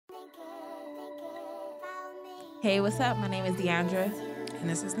Hey, what's up? My name is Deandra, And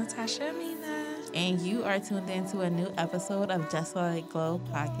this is Natasha Amina. and you are tuned in to a new episode of Just Let It Glow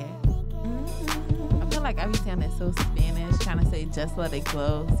podcast. I feel like I be saying it so Spanish, trying to say Just Let It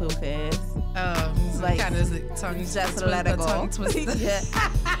Glow so fast. So Like, kind of tongue Just twist, let it go. tongue twister. Yeah.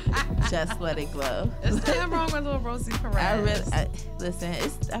 Just let it glow. There's nothing wrong with little Rosie Perez. Listen,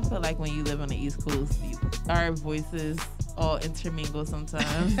 I feel like when you live on the East Coast, our voices all intermingle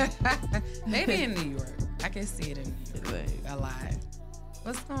sometimes. Maybe in New York. I can see it in New York Like, a lot.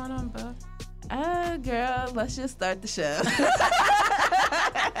 What's going on, bub? Girl, let's just start the show.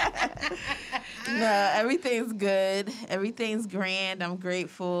 No, everything's good. Everything's grand. I'm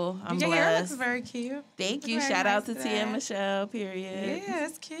grateful. I'm Your hair looks blessed. very cute. Thank you. Very Shout nice out to today. Tia Michelle, period. Yeah,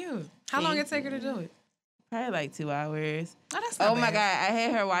 it's cute. How long Thank it take her to do it? Probably like 2 hours. Oh, that's not Oh my bad. God. I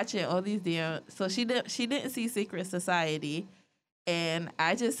had her watching all these damn. So she didn't see Secret Society. And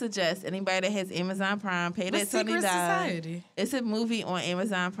I just suggest anybody that has Amazon Prime, pay that What's $20. Secret Society? It's a movie on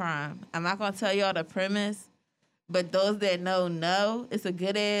Amazon Prime. I'm not gonna tell y'all the premise, but those that know, it's a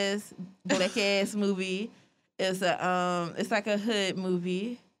good ass, black ass movie. It's like a hood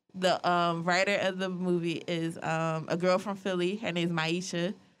movie. The writer of the movie is a girl from Philly. Her name's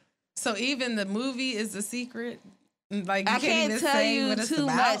Maisha. So even the movie is the secret? Like you I can't even tell say you what it's too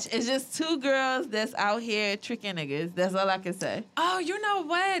about? much. It's just two girls that's out here tricking niggas. That's all I can say. Oh, you know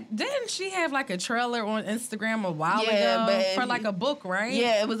what? Didn't she have like a trailer on Instagram a while Yeah, ago but for like a book, right?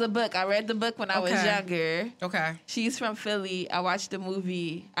 Yeah, it was a book. I read the book when I was Okay. younger. Okay. She's from Philly. I watched the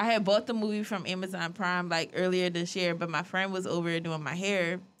movie. I had bought the movie from Amazon Prime like earlier this year, but my friend was over doing my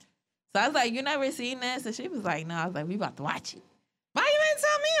hair. So I was like, "You never seen this?" And she was like, "No." I was like, "We about to watch it." Why you didn't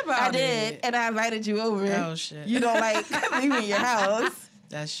tell me about I it? did, and I invited you over. Oh shit. You don't like leaving your house.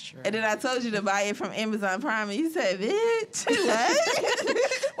 That's true. And then I told you to buy it from Amazon Prime, and you said, "Bitch,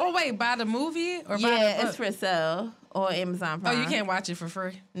 what?" Well, wait, buy the movie or buy the Yeah, book? it's for sale on Amazon Oh, Prime. you can't watch it for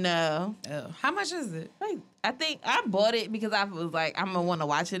free. No. Oh, how much is it? Like, I think I bought it because I was like, I'm gonna want to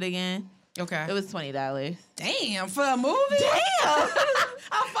watch it again. Okay. It was $20. Damn, for a movie? Damn.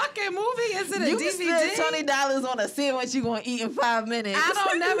 A fucking movie? Is it a You DVD? can spend $20 on a sandwich you gonna eat in 5 minutes. I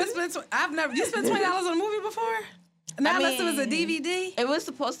don't never spend. You spent $20 on a movie before? Not unless it was a DVD. It was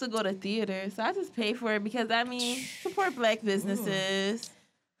supposed to go to theater, so I just paid for it because support black businesses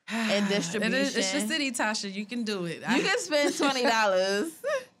and distribution. It's your city, Tasha. You can do it. You can spend $20.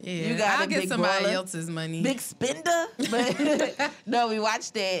 Yeah, You got I'll a get big somebody baller. else's money. Big spender, but no, we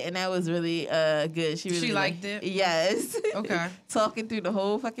watched it and that was really good. She really liked it? Yes. Okay. Talking through the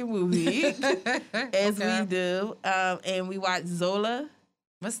whole fucking movie as Okay. we do, and we watched Zola.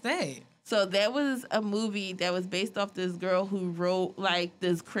 What's that? So that was a movie that was based off this girl who wrote like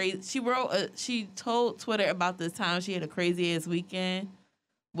this crazy. She told Twitter about this time she had a crazy ass weekend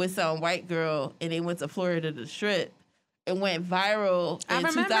with some white girl, and they went to Florida to strip. It went viral I in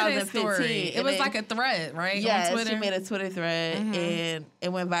remember 2015. that story. It and was then- like a thread, right? yeah, on Twitter. she made a Twitter thread, Mhm. and it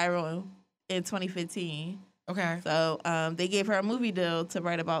went viral in 2015. Okay. So they gave her a movie deal to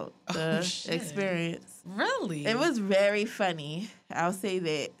write about the Oh, shit. experience. Really? It was very funny. I'll say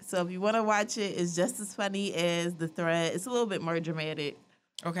that. So if you want to watch it, it's just as funny as the thread. It's a little bit more dramatic,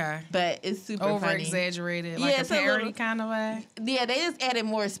 okay. but it's super Over funny. exaggerated, Yeah, like a it's a parody little- kind of way. Yeah, they just added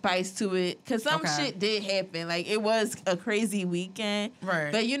more spice to it because some Okay. shit did happen. Like it was a crazy weekend,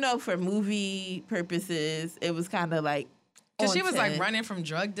 Right. but for movie purposes, it was kind of like. Because she on was like 10. running from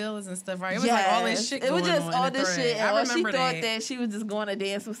drug dealers and stuff, right? It was like all this Yes. shit It going was just on all in the this thread. shit. And I all she remember thought that. that she was just going to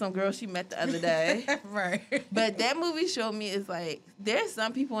dance with some girl she met the other day. Right. But that movie showed me is like there's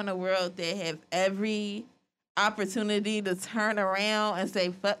some people in the world that have every opportunity to turn around and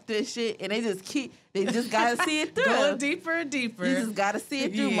say fuck this shit, and they just gotta see it through. Going deeper and deeper. You just gotta see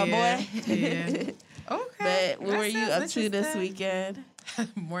it through, my boy. Yeah. Okay. But what were you up to this weekend?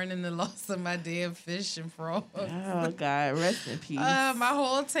 Mourning the loss of my dead fish and frog. Oh God, rest in peace. My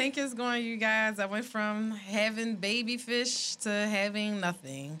whole tank is going, you guys. I went from having baby fish to having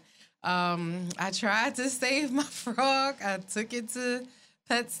nothing. I tried to save my frog. I took it to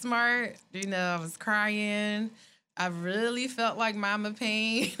PetSmart. I was crying. I really felt like Mama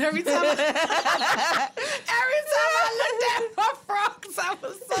Pain every time. Every time I looked at my frogs, I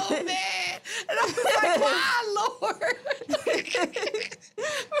was so mad, and I was like, "Why, Lord?"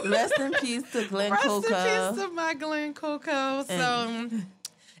 Rest in peace to Glenn Rest Coco. in peace to my Glen Coco. So it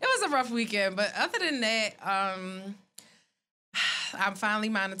was a rough weekend, but other than that, I'm finally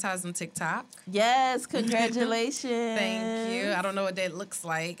monetized on TikTok. Yes, congratulations. Thank you. I don't know what that looks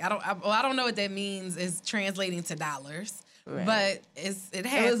like. I don't know what that means is translating to dollars. Right. But it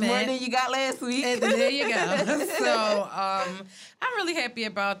happened. It was more than you got last week. There you go. So I'm really happy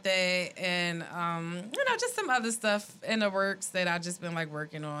about that, and just some other stuff in the works that I've just been like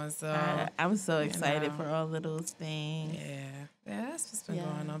working on. So I'm so excited for all of those things. Yeah, that's what's been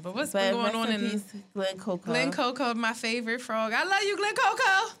going on. But what's been going on in Glen Coco? Glen Coco, my favorite frog. I love you, Glen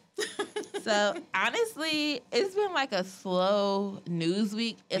Coco. So honestly, it's been like a slow news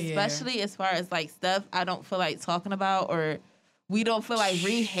week, especially as far as like stuff I don't feel like talking about or we don't feel like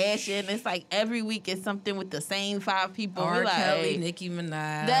rehashing. It's like every week it's something with the same 5 people. R. Like, Kelly, Nicki Minaj.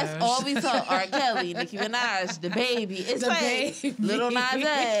 That's all we saw. R. Kelly, Nicki Minaj, the baby. It's like Little Nas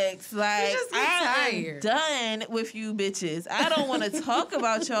X. Like, I'm done with you bitches. I don't want to talk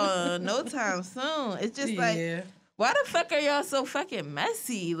about y'all no time soon. It's just like, why the fuck are y'all so fucking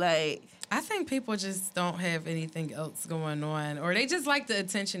messy? Like, I think people just don't have anything else going on, or they just like the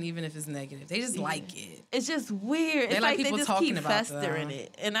attention, even if it's negative. They just like it. It's just weird. They it's like like people they just talking keep about festering them.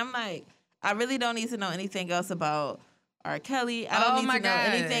 it, and I'm like, I really don't need to know anything else about R. Kelly. I don't need to know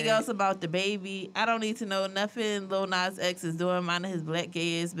anything else about the baby. I don't need to know nothing Lil Nas X is doing, minding his black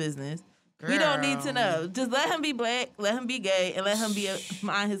gay ass business. We don't need to know. Just let him be black, let him be gay, and let him be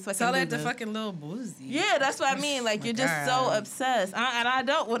mind his fucking so business. So let the fucking little Boosie. Yeah, that's what I mean. Like, you're just so obsessed. And I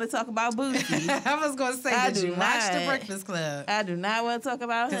don't want to talk about Boosie. I was going to say, did you watch The Breakfast Club? I do not want to talk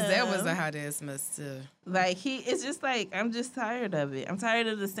about him. Because that was a hot ass mess, too. Like, it's just like, I'm just tired of it. I'm tired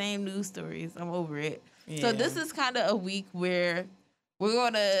of the same news stories. I'm over it. Yeah. So this is kind of a week where we're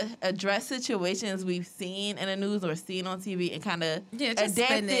going to address situations we've seen in the news or seen on TV and kind of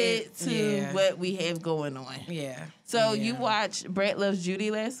adapt it to what we have going on. Yeah. So you watched Brat Loves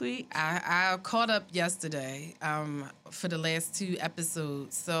Judy last week? I caught up yesterday for the last 2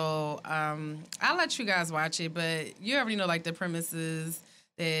 episodes. So I'll let you guys watch it, but you already know like the premises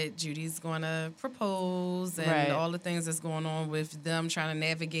that Judy's going to propose and all the things that's going on with them trying to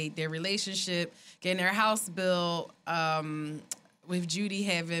navigate their relationship, getting their house built, with Judy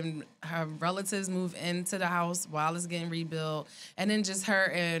having her relatives move into the house while it's getting rebuilt, and then just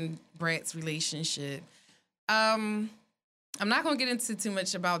her and Brat's relationship. I'm not going to get into too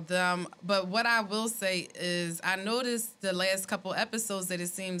much about them, but what I will say is I noticed the last couple episodes that it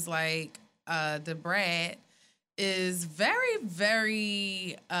seems like the Brat is very,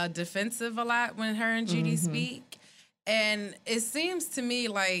 very defensive a lot when her and Judy speak. And it seems to me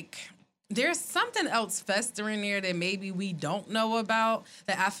like there's something else festering there that maybe we don't know about,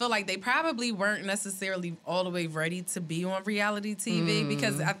 that I feel like they probably weren't necessarily all the way ready to be on reality TV,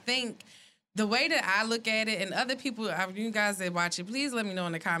 because I think the way that I look at it, and other people, you guys that watch it, please let me know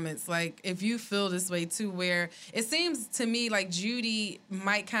in the comments, like, if you feel this way too, where it seems to me like Judy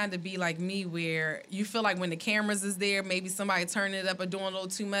might kind of be like me, where you feel like when the cameras is there, maybe somebody turning it up or doing a little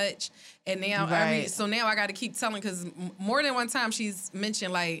too much, and now, so now I got to keep telling, because more than one time she's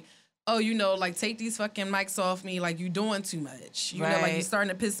mentioned, like, oh, like, take these fucking mics off me. Like, you doing too much. You know, like, you starting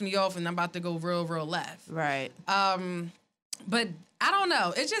to piss me off and I'm about to go real, real left. Right. But I don't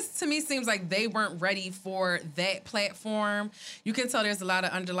know. It just, to me, seems like they weren't ready for that platform. You can tell there's a lot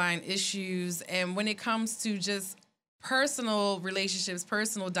of underlying issues. And when it comes to just personal relationships,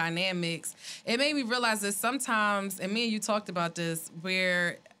 personal dynamics, it made me realize that sometimes, and me and you talked about this,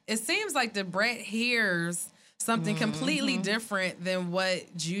 where it seems like the Brat hears something completely different than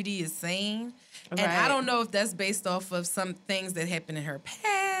what Judy is saying. And I don't know if that's based off of some things that happened in her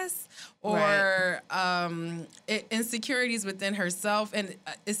past or insecurities within herself. And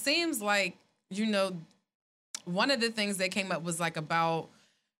it seems like, one of the things that came up was like about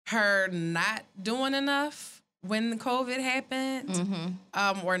her not doing enough when COVID happened,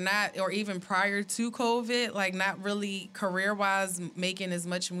 or even prior to COVID, like not really career-wise making as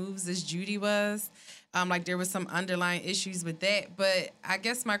much moves as Judy was. Like there was some underlying issues with that. But I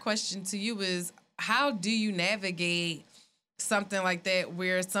guess my question to you is, how do you navigate something like that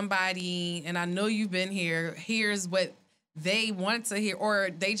where somebody, and I know you've been here, hears what they want to hear, or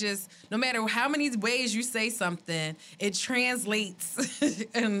they just, no matter how many ways you say something, it translates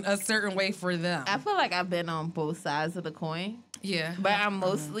in a certain way for them? I feel like I've been on both sides of the coin. Yeah. But I'm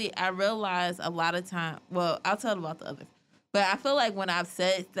mostly, I realize a lot of time, well, I'll tell about the other. But I feel like when I've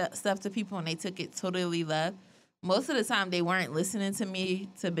said stuff to people and they took it totally left, most of the time they weren't listening to me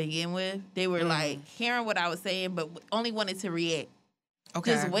to begin with. They were like hearing what I was saying, but only wanted to react.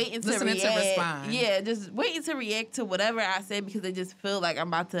 Okay. Just waiting to react. To respond. Yeah, just waiting to react to whatever I said because they just feel like I'm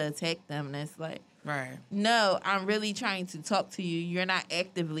about to attack them. And it's like, no, I'm really trying to talk to you. You're not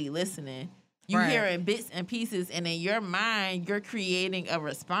actively listening. You're hearing bits and pieces, and in your mind, you're creating a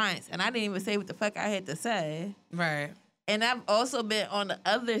response. And I didn't even say what the fuck I had to say. Right. And I've also been on the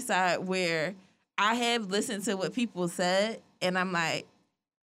other side where I have listened to what people said, and I'm like,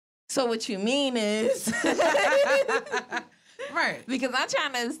 so what you mean is... Right. Because I'm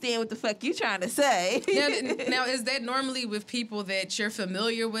trying to understand what the fuck you trying to say. Now, is that normally with people that you're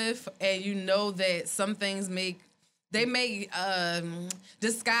familiar with and you know that some things may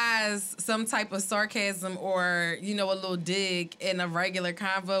disguise some type of sarcasm or, a little dig in a regular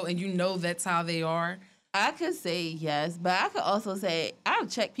convo and you know that's how they are? I could say yes, but I could also say I'll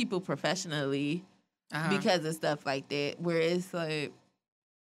check people professionally because of stuff like that, where it's like,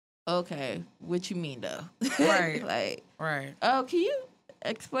 okay, what you mean though? Right. Like, right. Oh, can you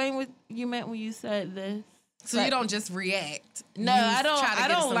explain what you meant when you said this? So like, you don't just react. No, I don't. I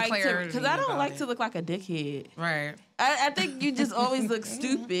don't like to, because I don't like it. to look like a dickhead. Right. I think you just always look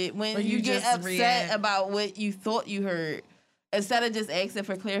stupid when you get upset about what you thought you heard, instead of just asking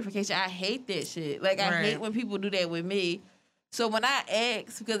for clarification. I hate that shit. Like, I hate when people do that with me. So when I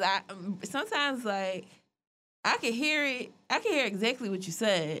ask, because I sometimes like I can hear it. I can hear exactly what you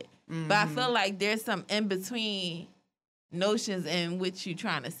said, but I feel like there's some in between notions in which you're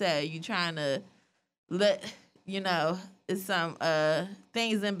trying to say. You're trying to let it's some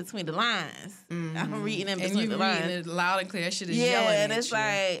things in between the lines. I'm reading in between the lines. And you reading it loud and clear. That shit is yelling at you. And it's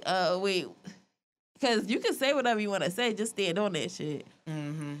like, wait, because you can say whatever you want to say, just stand on that shit.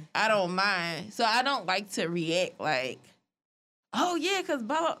 I don't mind. So I don't like to react like, oh yeah, because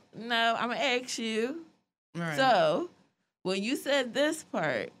no, I'm gonna ask you. Right. So when you said this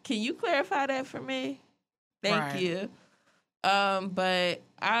part, can you clarify that for me? Thank you. But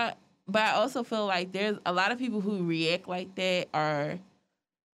I also feel like there's a lot of people who react like that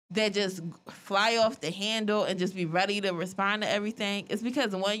that just fly off the handle and just be ready to respond to everything. It's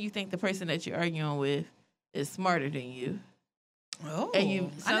because, one, you think the person that you're arguing with is smarter than you. Oh, and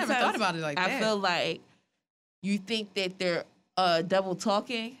I never thought about it like that. I feel like you think that they're double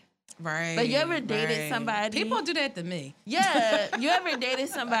talking. Right. Like, you ever dated somebody? People do that to me. Yeah. You ever dated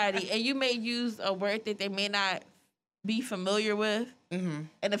somebody and you may use a word that they may not be familiar with, and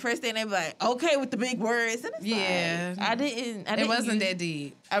the first thing they be like, okay, with the big words, and it's like, I didn't. It wasn't that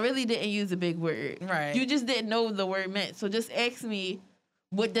deep. I really didn't use a big word. Right. You just didn't know what the word meant. So just ask me,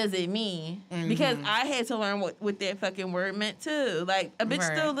 what does it mean? Because I had to learn what that fucking word meant too. Like, a bitch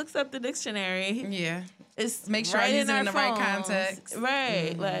still looks up the dictionary. Yeah. It's make sure I use it in the right context.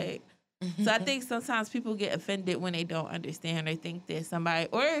 Right. Like. So I think sometimes people get offended when they don't understand or think that somebody,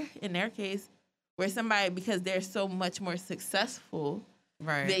 or in their case, where somebody, because they're so much more successful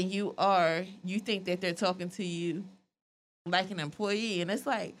than you are, you think that they're talking to you like an employee. And it's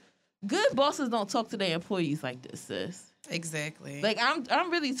like, good bosses don't talk to their employees like this, sis. Exactly. Like,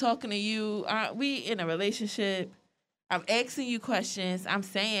 I'm really talking to you. We in a relationship. I'm asking you questions. I'm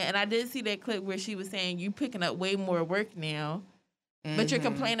saying, and I did see that clip where she was saying, you picking up way more work now, but you're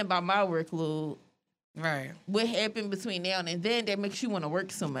complaining about my workload. Right. What happened between now and then that makes you want to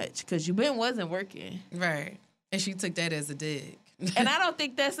work so much? Because you wasn't working. Right. And she took that as a dig. And I don't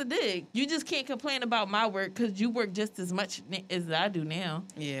think that's a dig. You just can't complain about my work because you work just as much as I do now.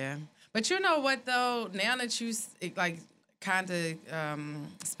 Yeah. But you know what, though? Now that you, kind of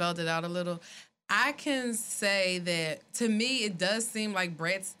spelled it out a little, I can say that, to me, it does seem like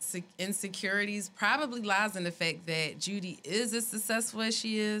Brat's insecurities probably lies in the fact that Judy is as successful as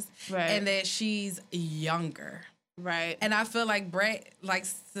she is, and that she's younger. Right. And I feel like Brat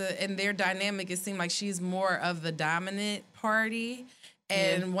likes to, in their dynamic, it seems like she's more of the dominant party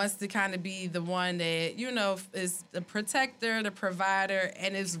and wants to kind of be the one that, is the protector, the provider,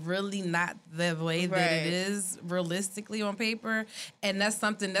 and it's really not the way that it is realistically on paper. And that's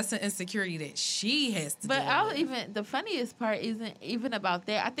an insecurity that she has to deal with. The funniest part isn't even about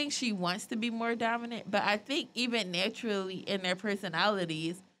that. I think she wants to be more dominant, but I think even naturally in their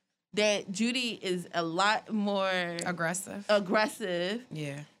personalities, that Judy is a lot more aggressive.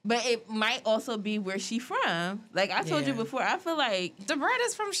 Yeah. But it might also be where she from. Like I told you before, I feel like the Brat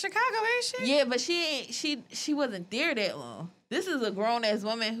is from Chicago, ain't she? Yeah, but she wasn't there that long. This is a grown ass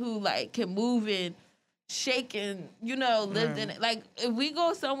woman who like can move and shake and lived in it. Like if we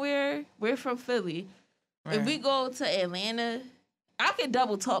go somewhere, we're from Philly. Right. If we go to Atlanta, I can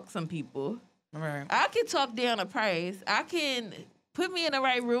double talk some people. Right. I can talk down a price. I can put me in the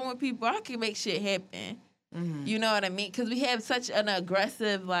right room with people. I can make shit happen. You know what I mean? Because we have such an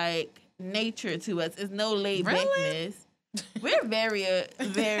aggressive, nature to us. It's no laid backness. We're very,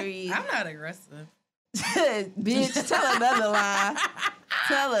 very... I'm not aggressive. Bitch, tell another lie.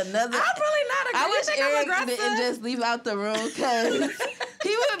 Tell another... I'm really not aggressive. I wish Eric didn't just leave out the room because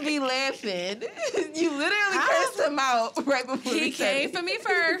he would be laughing. You literally cursed him out right before he came for me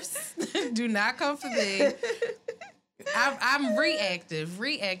first. Do not come for me. I'm reactive.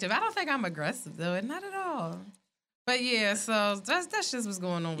 I don't think I'm aggressive though, not at all. But yeah, so that's just what's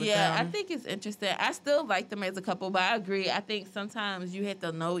going on with them. Yeah, I think it's interesting. I still like them as a couple, but I agree. I think sometimes you have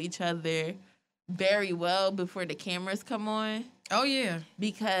to know each other very well before the cameras come on. Oh yeah,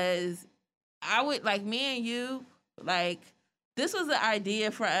 because I would like me and you like this was an idea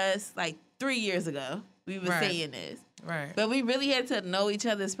for us like 3 years ago. We were saying this, right? But we really had to know each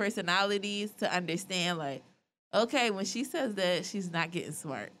other's personalities to understand like. Okay, when she says that, she's not getting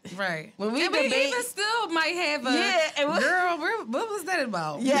smart. Right. When we even still might have a girl. What was that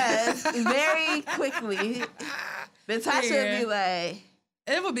about? Yes, very quickly. Natasha would be like,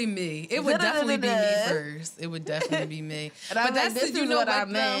 it would be me. It would definitely be me first. It would definitely be me. But that's this is what I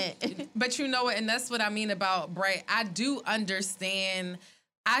meant. But you know what? And that's what I mean about Bright. I do understand.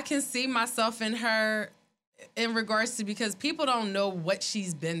 I can see myself in her. In regards to because people don't know what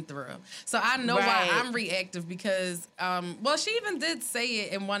she's been through. So I know why I'm reactive because, she even did say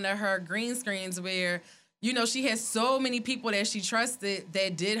it in one of her green screens where, you know, she has so many people that she trusted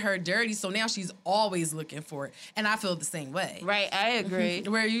that did her dirty. So now she's always looking for it. And I feel the same way. Right. I agree.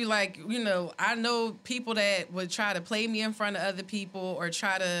 Where you like, you know, I know people that would try to play me in front of other people or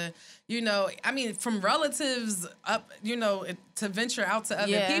try to, you know, I mean, from relatives up, you know, to venture out to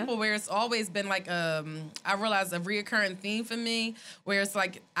other people where it's always been like, I realize a reoccurring theme for me where it's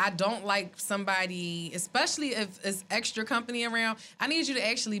like, I don't like somebody, especially if it's extra company around, I need you to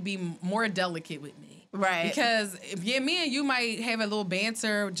actually be more delicate with me. Right. Because, me and you might have a little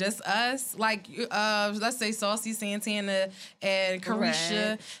banter, just us, like, let's say Saucy Santana and Carisha.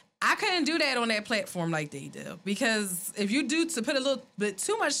 Right. I couldn't do that on that platform like they do because if you do to put a little bit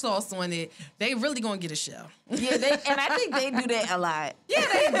too much sauce on it, they really gonna get a show. Yeah, and I think they do that a lot.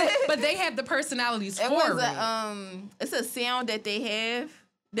 Yeah, but they have the personalities for it. It's a sound that they have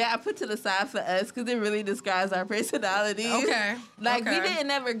that I put to the side for us because it really describes our personalities. Okay. Like, we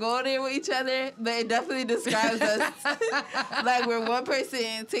didn't ever go there with each other, but it definitely describes us. Like, where one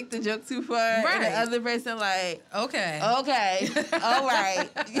person take the joke too far, and the other person like, okay, all right.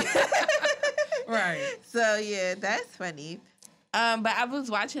 Right. So, yeah, that's funny. But I was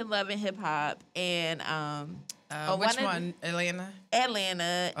watching Love and Hip Hop, and which one? Atlanta?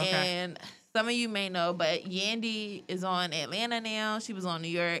 Atlanta, okay. And some of you may know, but Yandy is on Atlanta now. She was on New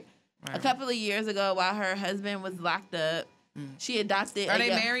York a couple of years ago while her husband was locked up. She adopted. Are they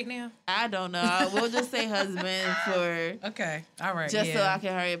married now? I don't know. We'll just say husband for. Okay. All right. Just so I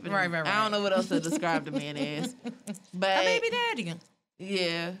can hurry up. And, right. I don't know what else to describe the man as. But a baby daddy.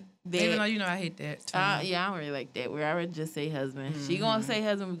 Yeah. Even though you know I hate that too. Yeah, I don't really like that. Where I would just say husband. She gonna say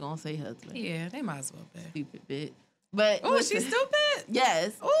husband. We gonna say husband. Yeah, they might as well be. Stupid bitch. But she's stupid.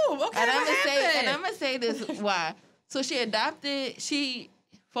 Yes. Oh, okay. And I'm gonna say this why. So she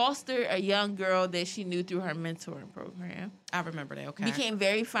fostered a young girl that she knew through her mentoring program. I remember that. Okay. Became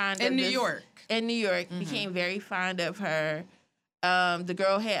very fond of New York. In New York, became very fond of her. The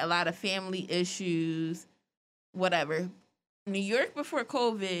girl had a lot of family issues, whatever. New York before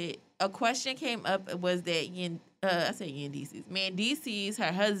COVID, a question came up was that Mendeecees,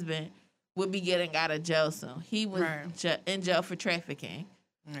 her husband, would be getting out of jail soon. He was in jail for trafficking.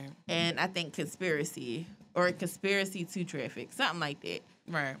 Right. And I think conspiracy to traffic, something like that.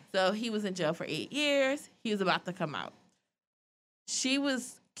 Right. So he was in jail for 8 years. He was about to come out. She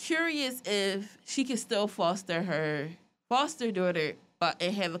was curious if she could still foster her foster daughter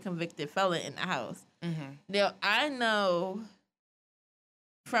and have a convicted felon in the house. Mm-hmm. Now, I know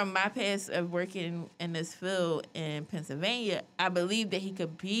from my past of working in this field in Pennsylvania, I believe that he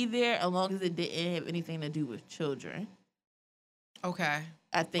could be there as long as it didn't have anything to do with children. Okay.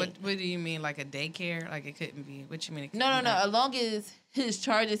 I think. What do you mean, like a daycare? Like it couldn't be? What you mean? No. As long as his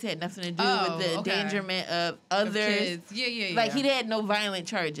charges had nothing to do with the endangerment of others. Of kids. Yeah. Like he had no violent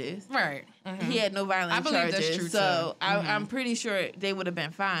charges. Right. Mm-hmm. He had no violent charges. I believe that's true so too. I'm pretty sure they would have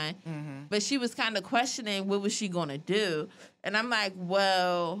been fine. Mm-hmm. But she was kind of questioning what was she going to do. And I'm like,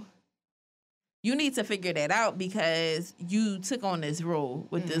 well, you need to figure that out because you took on this role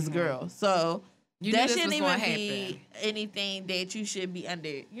with this girl. So that shouldn't even be anything that you should be under,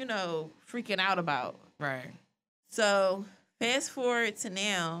 freaking out about. Right. So fast forward to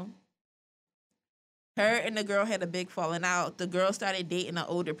now, her and the girl had a big falling out. The girl started dating an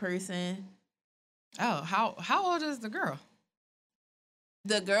older person. Oh, how old is the girl?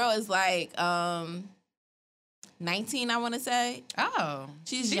 The girl is like 19, I want to say. Oh,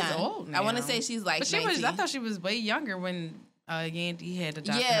 she's young. Old now. I want to say she's like. But 19. I thought she was way younger when Yandy had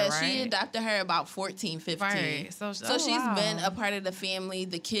adopted her. Yeah, right? she adopted her about 14, 15. Right. So she's been a part of the family.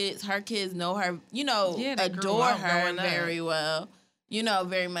 The kids, her kids know her. Adore her very well.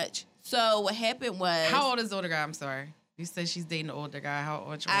 Very much. So what happened was. How old is the older guy? I'm sorry. You said she's dating an older guy. How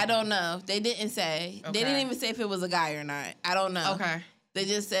old? I don't know. They didn't say. Okay. They didn't even say if it was a guy or not. I don't know. Okay. They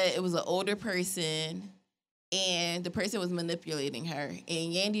just said it was an older person, and the person was manipulating her.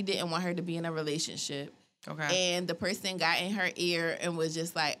 And Yandy didn't want her to be in a relationship. Okay. And the person got in her ear and was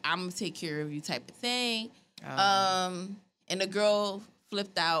just like, "I'm gonna take care of you," type of thing. And the girl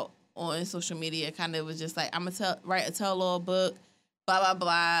flipped out on social media. Kind of was just like, "I'm gonna write a tell-all book," blah blah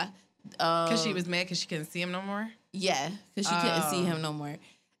blah. Because she was mad because she couldn't see him no more. Yeah, because she couldn't see him no more.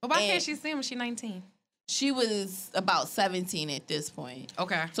 But why can't she see him when she's 19? She was about 17 at this point.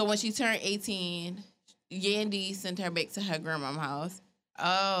 Okay. So when she turned 18, Yandy sent her back to her grandma's house.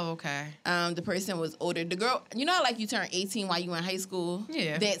 Oh, okay. The person was older. The girl, you know how like you turn 18 while you in high school?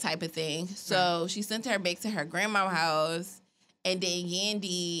 Yeah. That type of thing. So she sent her back to her grandma's house, and then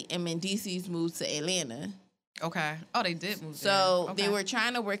Yandy and Mendices moved to Atlanta. Okay. Oh, they did move. So there. they Okay. were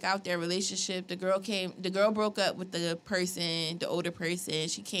trying to work out their relationship. The girl broke up with the older person.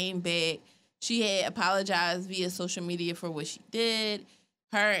 She came back. She had apologized via social media for what she did.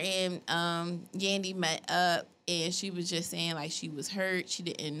 Her and Yandy met up, and she was just saying like she was hurt. She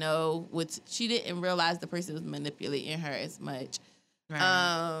didn't know she didn't realize the person was manipulating her as much.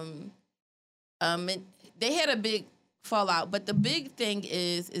 Right. And they had a big fallout, but the big thing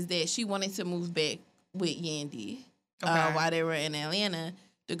is that she wanted to move back with Yandy while they were in Atlanta.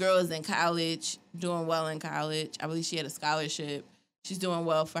 The girl is in college, doing well in college. I believe she had a scholarship. She's doing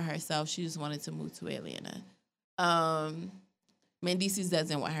well for herself. She just wanted to move to Atlanta. Mendices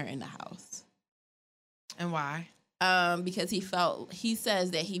doesn't want her in the house. And why? Because he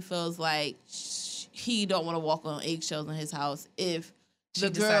says that he feels like he don't want to walk on eggshells in his house if She the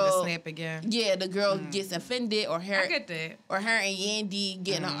decided girl to snap again. Yeah, the girl gets offended, or her I get that. or her and Yandy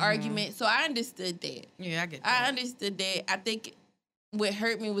get in an argument. So I understood that. Yeah, I get that. I understood that. I think what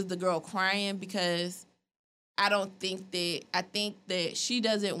hurt me was the girl crying, because I think that she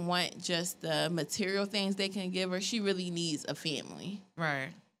doesn't want just the material things they can give her. She really needs a family. Right.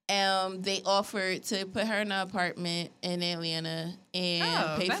 They offered to put her in an apartment in Atlanta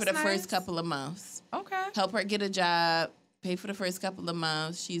and pay for the first couple of months. Okay. Help her get a job, pay for the first couple of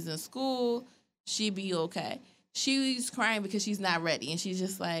months. She's in school. She'd be okay. She's crying because she's not ready. And she's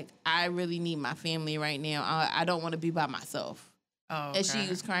just like, I really need my family right now. I don't want to be by myself. Oh, okay. And she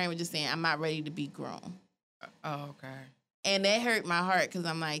was crying with just saying, I'm not ready to be grown. Oh, okay. And that hurt my heart, because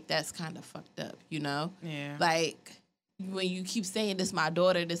I'm like, that's kind of fucked up, you know? Yeah. Like, when you keep saying, this my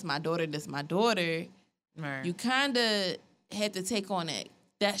daughter, this my daughter, this my daughter, Right. you kind of had to take on it.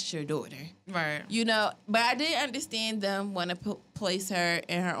 That's your daughter. Right. You know? But I did understand them want to place her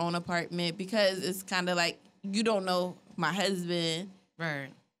in her own apartment, because it's kind of like, you don't know my husband. Right.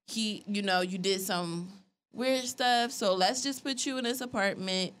 You did some weird stuff, so let's just put you in this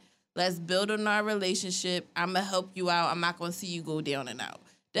apartment. Let's build on our relationship. I'm going to help you out. I'm not going to see you go down and out.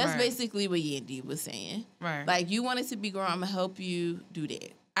 That's basically what Yandy was saying. Right. Like, you wanted to be grown. I'm going to help you do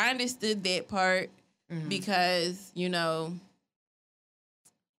that. I understood that part because, she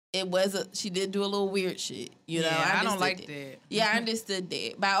did do a little weird shit. Yeah, I don't like that. Yeah, I understood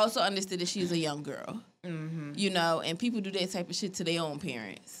that. But I also understood that she's a young girl. Mm-hmm. And people do that type of shit to their own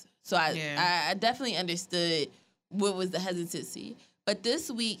parents. So I definitely understood what was the hesitancy. But this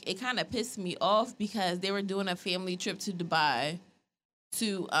week, it kind of pissed me off because they were doing a family trip to Dubai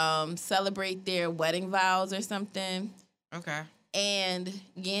to celebrate their wedding vows or something. Okay. And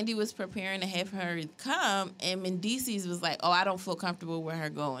Yandy was preparing to have her come, and Mendices was like, oh, I don't feel comfortable with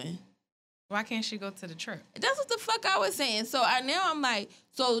her going. Why can't she go to the trip? That's what the fuck I was saying. So I'm like,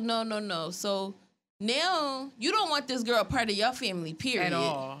 so no. So now you don't want this girl part of your family, period. At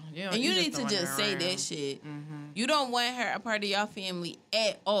all. And you need to just say that shit. Mm-hmm. You don't want her a part of your family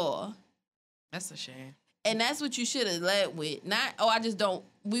at all. That's a shame. And that's what you should have led with. Not, I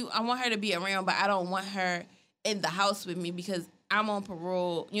want her to be around, but I don't want her in the house with me because I'm on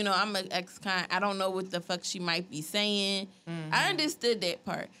parole. I'm an ex-con. I don't know what the fuck she might be saying. Mm-hmm. I understood that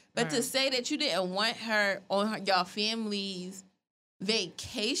part. But to say that you didn't want her on your family's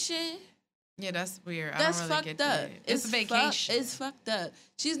vacation... Yeah, that's weird. That's I don't really fucked get up. that. It's a vacation. It's fucked up.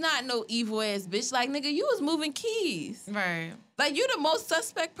 She's not no evil ass bitch. Like, nigga, you was moving keys. Right. Like, you the most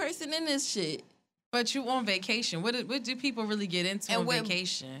suspect person in this shit. But you on vacation. What do people really get into on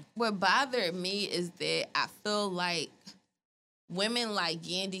vacation? What bothered me is that I feel like women like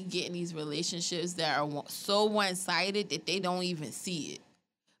Yandy get in these relationships that are so one-sided that they don't even see it.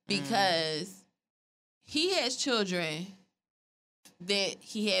 Because he has children that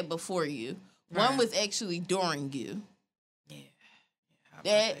he had before you. Right. One was actually during you.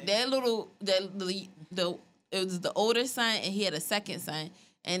 Yeah. It was the older son, and he had a second son.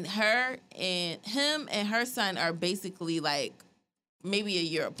 And him and her son are basically like maybe a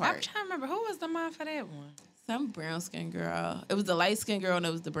year apart. I'm trying to remember who was the mom for that one. Some brown skinned girl. It was the light skinned girl and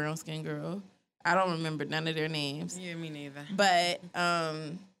it was the brown skinned girl. I don't remember none of their names. Yeah, me neither. But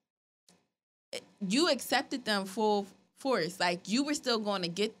you accepted them full force. Like, you were still going to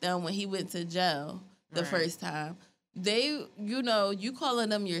get them when he went to jail the first time. They, you know, you calling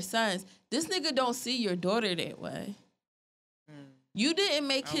them your sons. This nigga don't see your daughter that way. You didn't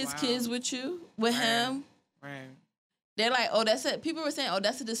make his kids with him. Right. They're like, oh, that's it. People were saying, oh,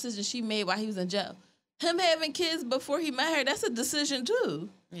 that's a decision she made while he was in jail. Him having kids before he met her, that's a decision too.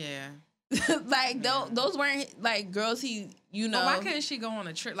 Yeah. Like, those weren't like girls he, you know. But why couldn't she go on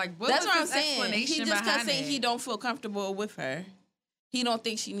a trip? Like, that's what I'm his saying. explanation He just kept saying it? he don't feel comfortable with her. He don't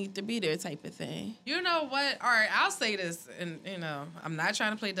think she needs to be there, type of thing. You know what? All right, I'll say this, and you know, I'm not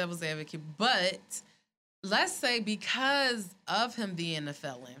trying to play devil's advocate, but let's say because of him being a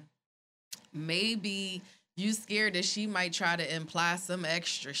felon, maybe you scared that she might try to imply some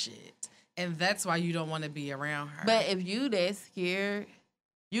extra shit, and that's why you don't want to be around her. But if you that scared,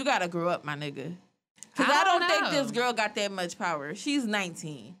 you gotta grow up, my nigga. Because I don't think this girl got that much power. She's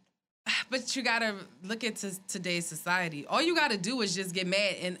 19. But you gotta look into today's society. All you gotta do is just get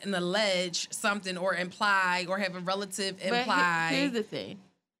mad and allege something or imply or have a relative imply. But here's the thing.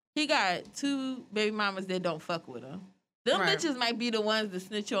 He got 2 baby mamas that don't fuck with him. Them bitches might be the ones that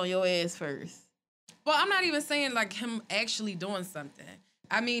snitch on your ass first. Well, I'm not even saying like him actually doing something.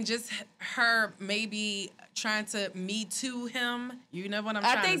 I mean, just her maybe trying to me too him. You know what I'm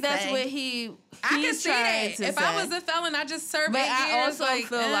trying to say? I think that's what he I can see that. If I was a felon, I just served 8 years. But I also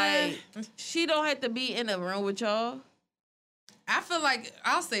feel like she don't have to be in a room with y'all. I feel like,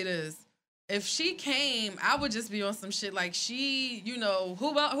 I'll say this. If she came, I would just be on some shit like she, you know,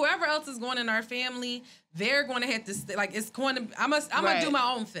 whoever else is going in our family, they're going to have to stay. Like, it's going to, I'm going to do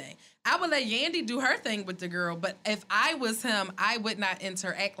my own thing. I would let Yandy do her thing with the girl, but if I was him, I would not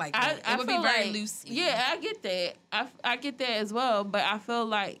interact like that. It would be very loose. Yeah, I get that. I get that as well, but I feel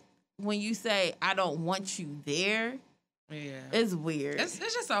like when you say, I don't want you there, it's weird. It's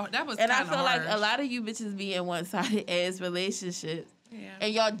just, that was and kind of I feel harsh. like a lot of you bitches be in one-sided ass relationships. Yeah.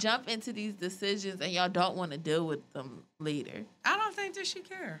 And y'all jump into these decisions and y'all don't want to deal with them later. I don't think that she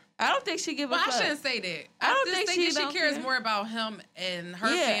care. I don't think she give a fuck. I shouldn't say that. I don't think she cares more about him and her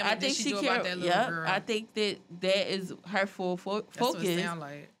family than she do about that little girl. I think that is her full focus. That's what it sound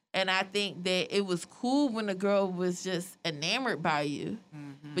like. And I think that it was cool when the girl was just enamored by you.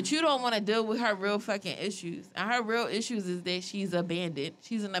 Mm-hmm. But you don't want to deal with her real fucking issues. And her real issues is that she's abandoned.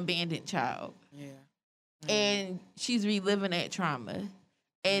 She's an abandoned child. Yeah. And she's reliving that trauma.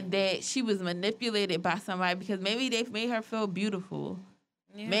 And that she was manipulated by somebody because maybe they've made her feel beautiful.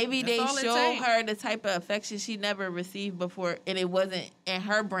 Yeah, maybe they showed her the type of affection she never received before, and it wasn't in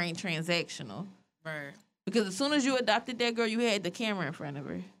her brain transactional. Right. Because as soon as you adopted that girl, you had the camera in front of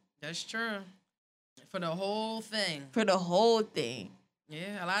her. That's true. For the whole thing. For the whole thing.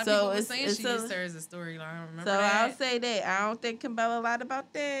 Yeah, a lot of people were saying she used her as a storyline. Remember that? I'll say that. I don't think Kimbella lied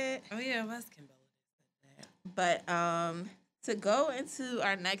about that. Oh, yeah, it was Kimbella. But to go into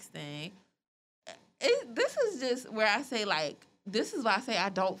our next thing, this is just where I say, like, this is why I say I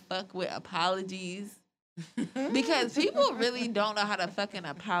don't fuck with apologies. Because people really don't know how to fucking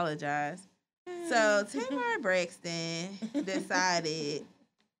apologize. So Tamar Braxton decided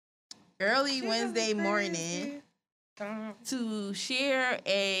early Wednesday morning to share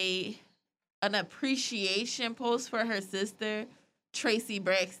an appreciation post for her sister, Tracy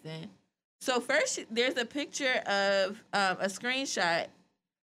Braxton. So first, there's a picture of a screenshot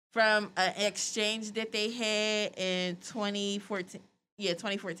from an exchange that they had in 2014. Yeah,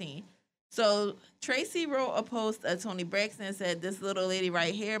 2014. So Tracy wrote a post of Toni Braxton and said, "This little lady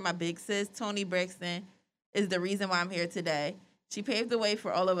right here, my big sis, Toni Braxton, is the reason why I'm here today. She paved the way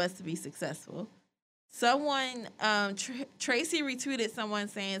for all of us to be successful." Someone, Tracy retweeted someone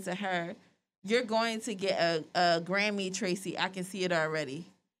saying to her, "You're going to get a Grammy, Tracy. I can see it already."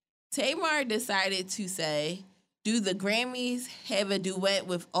 Tamar decided to say, "Do the Grammys have a duet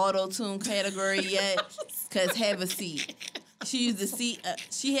with auto-tune category yet? Because have a seat." She used the seat.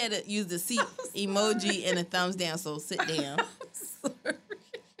 She had to use the seat emoji and a thumbs down. So sit down.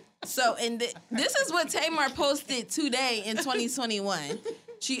 So, and this is what Tamar posted today in 2021.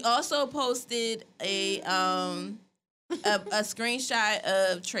 She also posted a screenshot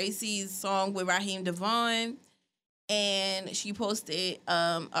of Tracy's song with Raheem DeVaughn. And she posted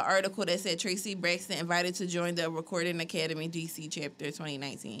an article that said Tracy Braxton invited to join the Recording Academy DC chapter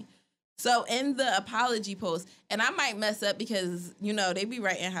 2019. So in the apology post, and I might mess up because, you know, they be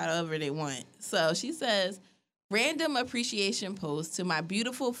writing however they want. So she says, Random appreciation post to my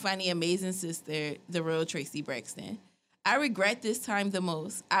beautiful, funny, amazing sister, the real Tracy Braxton. I regret this time the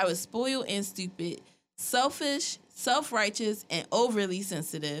most. I was spoiled and stupid, selfish, self-righteous, and overly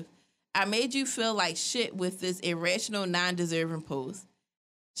sensitive. I made you feel like shit with this irrational, non-deserving post.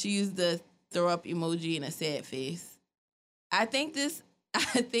 She used the throw up emoji and a sad face. I think this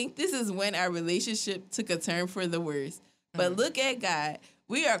is when our relationship took a turn for the worse. But look at God.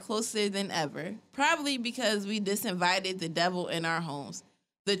 We are closer than ever, probably because we disinvited the devil in our homes.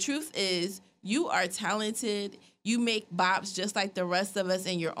 The truth is, you are talented. You make bops just like the rest of us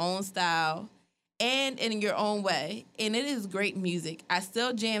in your own style and in your own way. And it is great music. I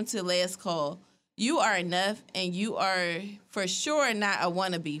still jam to Last Call. You are enough, and you are for sure not a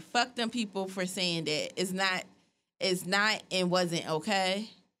wannabe. Fuck them people for saying that. It's not and wasn't okay.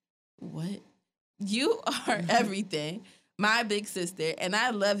 What? You are everything. My big sister, and I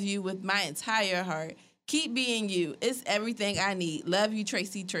love you with my entire heart. Keep being you. It's everything I need. Love you,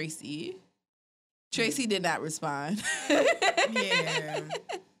 Tracy. Tracy did not respond. Yeah.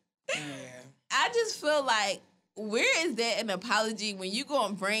 I just feel like, where is that an apology when you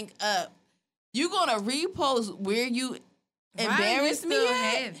gonna bring up, you gonna repost where you embarrassed me at?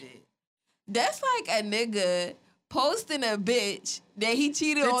 Have it? That's like a nigga posting a bitch that he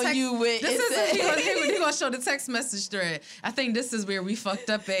cheated on you with. He gonna show the text message thread. I think this is where we fucked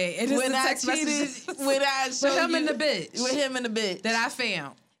up at. And when I cheated, when I showed with him and the bitch. With him and the bitch. That I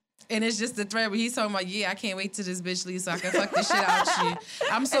found. And it's just the thread where he's talking about, I can't wait till this bitch leaves so I can fuck this shit out you.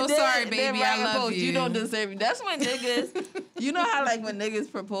 I'm so sorry, baby. I love you. You don't deserve me. That's when niggas, you know how like when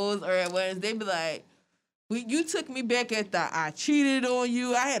niggas propose or at weddings, they be like, you took me back at I cheated on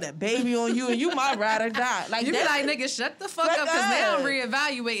you, I had a baby on you, and you my ride or die. Like you be like, nigga, shut the fuck up, because now I'm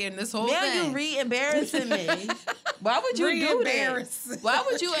reevaluating this whole thing. Now you re-embarrassing me. Why would you do that? Why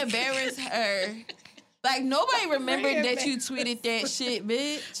would you embarrass her? Like, nobody remembered that you tweeted that shit,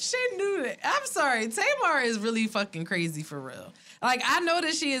 bitch. She knew that. I'm sorry. Tamar is really fucking crazy for real. Like, I know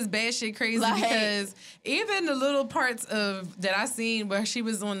that she is batshit crazy because even the little parts of that I seen where she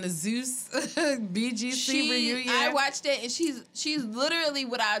was on the Zeus BGC reunion. I watched it, and she's literally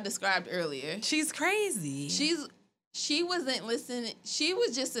what I described earlier. She's crazy. She wasn't listening. She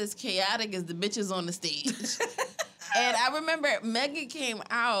was just as chaotic as the bitches on the stage. And I remember Megan came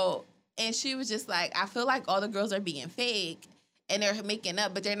out, and she was just like, I feel like all the girls are being fake and they're making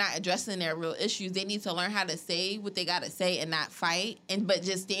up, but they're not addressing their real issues. They need to learn how to say what they got to say and not fight, but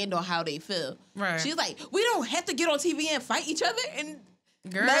just stand on how they feel. Right. She's like, we don't have to get on TV and fight each other. And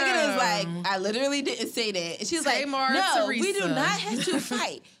Girl. Megan is like, I literally didn't say that. And she's like, no, Teresa. We do not have to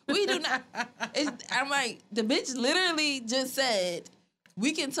fight. We do not. I'm like, the bitch literally just said,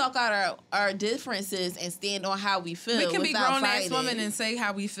 we can talk out our differences and stand on how we feel. We can be grown-ass women and say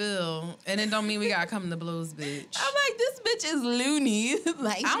how we feel, and it don't mean we gotta come to blows, bitch. I'm like, this bitch is loony.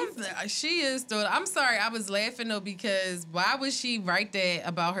 Like, she is though. I'm sorry, I was laughing though, because why would she write that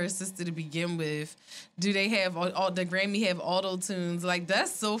about her sister to begin with? Do they have all the Grammy have auto tunes? Like,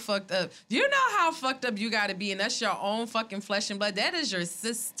 that's so fucked up. Do you know how fucked up you gotta be? And that's your own fucking flesh and blood. That is your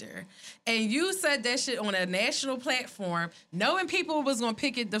sister. And you said that shit on a national platform, knowing people was gonna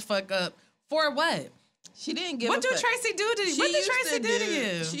pick it the fuck up. For what? She didn't give What did Tracy do to you? What did Tracy do to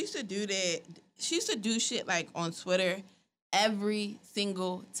you? She used to do that. She used to do shit like on Twitter every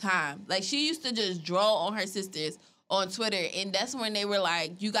single time. Like, she used to just draw on her sisters on Twitter. And that's when they were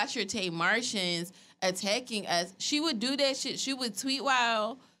like, you got your Tay Martians attacking us. She would do that shit. She would tweet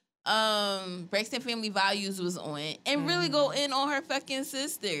while Braxton Family Values was on and really go in on her fucking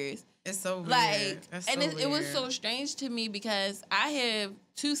sisters. It's so weird. Like, and it was so strange to me because I have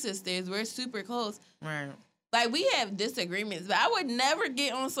two sisters. We're super close. Right. Like, we have disagreements, but I would never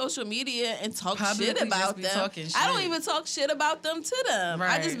get on social media and talk shit about them. I don't even talk shit about them to them.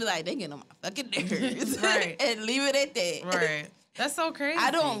 Right. I just be like, they get on my fucking nerves. Right. And leave it at that. Right. That's so crazy.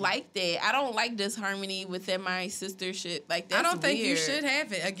 I don't like that. I don't like disharmony within my sister shit. Like, that's I don't think weird. you should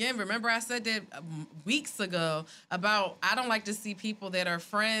have it. Again, remember I said that weeks ago about I don't like to see people that are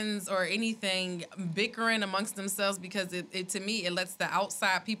friends or anything bickering amongst themselves, because it to me, it lets the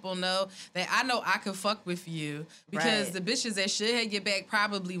outside people know that I know I could fuck with you, because the bitches that should have your back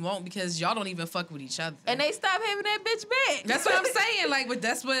probably won't, because y'all don't even fuck with each other. And they stop having that bitch back. That's what I'm saying. Like,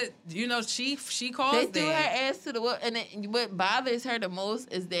 that's what, she calls they that. threw her ass to the wall. And what bothers her the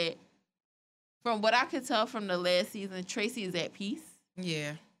most is that, from what I could tell from the last season, Tracy is at peace.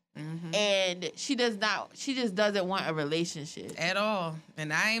 Yeah. Mm-hmm. And she just doesn't want a relationship at all.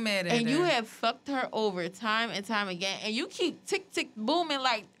 And I ain't mad at her. And you have fucked her over time and time again. And you keep tick, tick, booming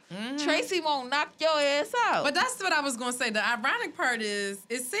like Tracy won't knock your ass out. But that's what I was gonna say. The ironic part is,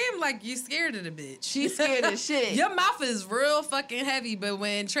 it seemed like you scared of the bitch. She's scared of shit. Your mouth is real fucking heavy. But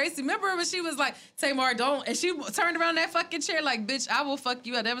when Tracy, remember when she was like, Tamar, don't, and she turned around that fucking chair like, bitch, I will fuck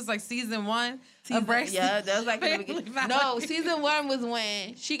you up. That was like season 1. Yeah, that was like in the beginning. No, season 1 was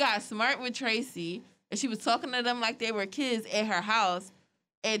when she got smart with Tracy and she was talking to them like they were kids at her house.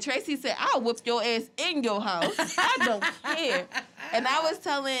 And Tracy said, I'll whoop your ass in your house. I don't care. And I was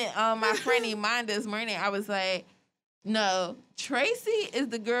telling my friend Iman this morning, I was like, no, Tracy is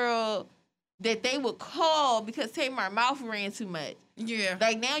the girl that they would call because Tamar mouth ran too much. Yeah.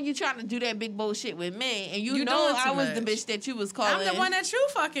 Like, now you trying to do that big bullshit with me, and you know I was the bitch that you was calling. I'm the one that you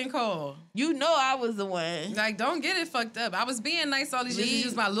fucking call. You know I was the one. Like, don't get it fucked up. I was being nice all these years. You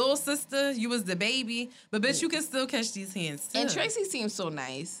was my little sister. You was the baby. But, bitch, you can still catch these hands, too. And Tracy seems so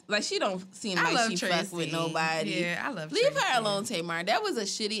nice. Like, she don't seem like she fuck with nobody. Yeah, I love Tracy. Leave her Tracy. alone, Tamar. That was a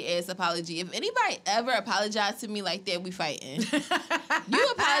shitty-ass apology. If anybody ever apologized to me like that, we fighting. You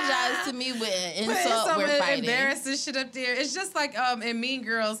apologize to me with an insult, we're fighting. Embarrassing shit up there. It's just like in Mean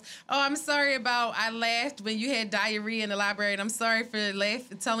Girls. Oh, I'm sorry about I laughed when you had diarrhea in the library, and I'm sorry for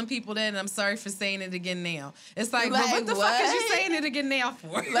telling people that, and I'm sorry for saying it again now. It's like, but what the fuck is you saying it again now for?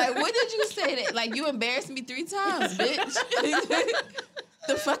 Like, what did you say that? Like, you embarrassed me 3 times, bitch.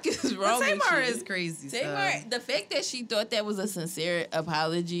 The fuck is wrong with you? Tamar is crazy. Tamar, the fact that she thought that was a sincere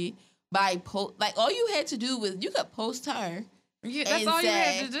apology by like, all you had to do was, you could post her. Yeah, that's all you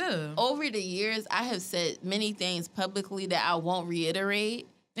had to do. Over the years, I have said many things publicly that I won't reiterate.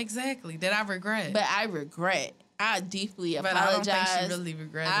 Exactly, that I regret. But I regret. I deeply apologize. But I don't think she really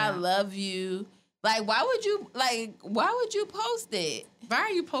regrets. I love you. Like, why would you post it? Why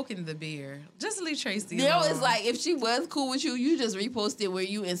are you poking the bear? Just leave Tracy alone. You know, it's like, if she was cool with you, you just reposted where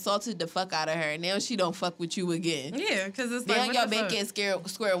you insulted the fuck out of her, and now she don't fuck with you again. Yeah, because it's now like, y'all back at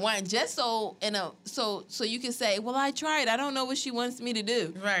square one, just so you can say, well, I tried. I don't know what she wants me to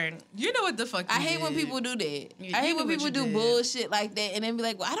do. Right. You know what the fuck. I hate when people do that. Yeah, I hate when people do bullshit like that, and then be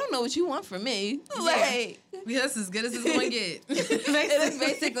like, well, I don't know what you want from me. Yeah. Like, yeah, that's as good as it's gonna get. It's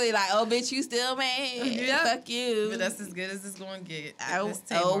basically like, oh, bitch, you still mad? Yep. Fuck you. But that's as good as it's gonna get.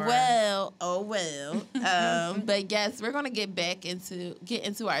 Oh well. But yes, we're gonna get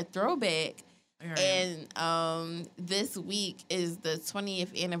into our throwback. Right. And this week is the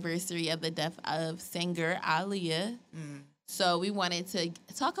 20th anniversary of the death of singer Aaliyah. So we wanted to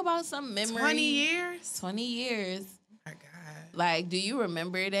talk about some memories. 20 years? 20 years. Oh my God. Like, do you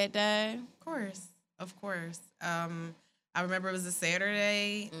remember that day? Of course. I remember it was a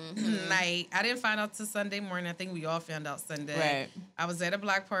Saturday night. I didn't find out till Sunday morning. I think we all found out Sunday. Right. I was at a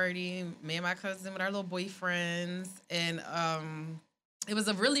block party, me and my cousin with our little boyfriends, and it was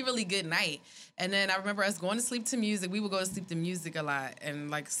a really, really good night. And then I remember us going to sleep to music. We would go to sleep to music a lot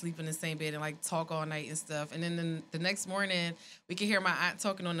and, like, sleep in the same bed and, like, talk all night and stuff. And then the next morning, we could hear my aunt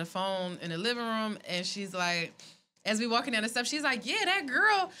talking on the phone in the living room, and she's like, as we walking down the steps, she's like, yeah, that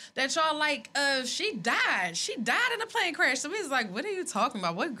girl that y'all like, she died. She died in a plane crash. So we was like, what are you talking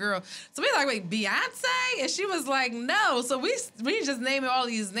about? What girl? So we was like, wait, Beyonce? And she was like, no. So we just naming all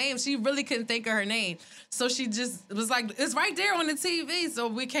these names. She really couldn't think of her name. So she just was like, it's right there on the TV. So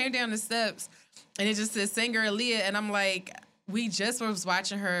we came down the steps, and it just said singer Aaliyah. And I'm like, we just was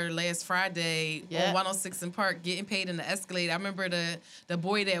watching her last Friday on 106 in Park, getting paid in the Escalade. I remember the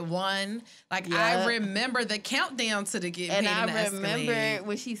boy that won. Like, I remember the countdown to the getting paid in the Escalade. And I remember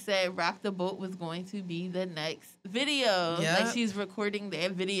when she said Rock the Boat was going to be the next video. Yep. Like, she's recording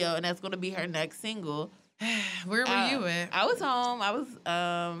that video, and that's going to be her next single. Where were you at? I was home. I was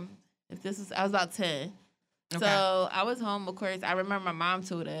about 10. Okay. So I was home, of course. I remember my mom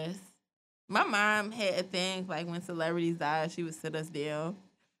told us. My mom had a thing, like, when celebrities died, she would sit us down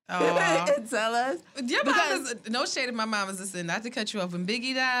and tell us. Your mom was, no shade of my mom was listening, not to cut you off. When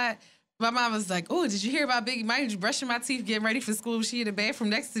Biggie died, my mom was like, oh, did you hear about Biggie? Mind you, brushing my teeth, getting ready for school. She in the bathroom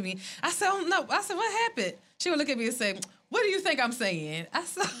next to me. I said, oh, no. I said, what happened? She would look at me and say, what do you think I'm saying? I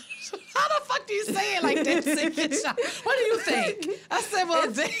said, how the fuck do you say it like that? What do you think? I said,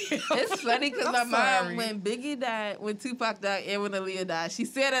 well, damn. It's funny because my mom, when Biggie died, when Tupac died, and when Aaliyah died, she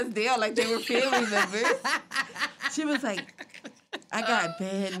sat us down like they were family members. She was like, I got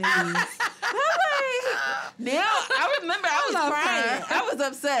bad news. Now, I remember I was crying. I was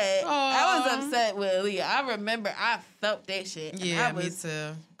upset. I was upset with Aaliyah. I remember I felt that shit. Yeah, me too.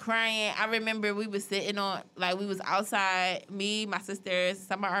 Crying. I remember we was sitting on, like, we was outside, me, my sisters,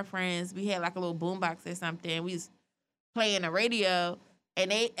 some of our friends. We had like a little boombox or something. We was playing the radio,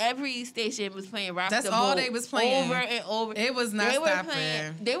 and every station was playing Rock the Boat. That's all they was playing. Over and over. It was not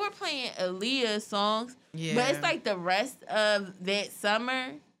stopping. They were playing Aaliyah songs, but it's like the rest of that summer,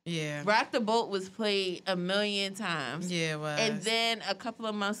 Yeah. Rock the Boat was played a million times. Yeah, it was. And then a couple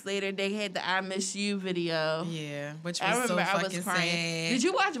of months later, they had the I Miss You video. Yeah, which was I remember so I was fucking crying. sad. Did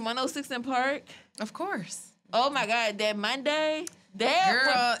you watch 106 in Park? Of course. Oh my God, that Monday.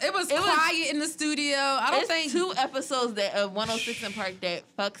 Girl, it was quiet in the studio. I don't think 2 episodes that of 106 in Park that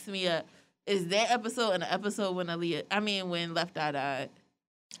fucks me up. Is that episode and the episode when when Left Eye died.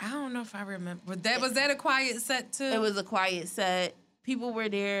 I don't know if I remember. Was that a quiet set too? It was a quiet set. People were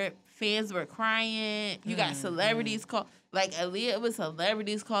there. Fans were crying. You got celebrities call like Aaliyah. It was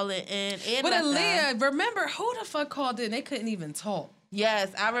celebrities calling in. And but Aaliyah, remember who the fuck called in? They couldn't even talk.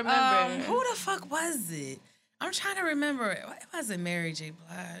 Yes, I remember. Who the fuck was it? I'm trying to remember. It wasn't Mary J.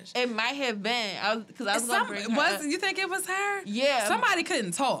 Blige. It might have been because I was going to bring her up. You think it was her? Yeah. Somebody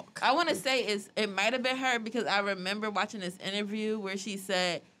couldn't talk. I want to say it might have been her because I remember watching this interview where she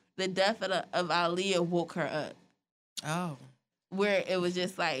said the death of Aaliyah woke her up. Oh. Where it was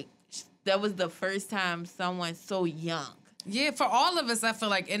just like, that was the first time someone so young. Yeah, for all of us, I feel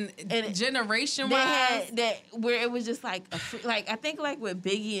like in generation they wise, had that where it was just like like I think like with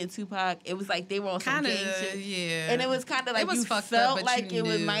Biggie and Tupac, it was like they were on some gang shit. Yeah, and it was kind of like you felt like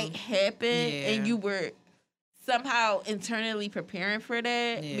it might happen, and you were somehow internally preparing for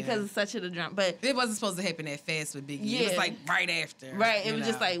that because it's such a drama. But it wasn't supposed to happen that fast with Biggie. Yeah. It was like right after. Right, it was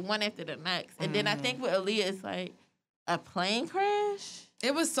just like one after the next, and then I think with Aaliyah, it's like a plane crash.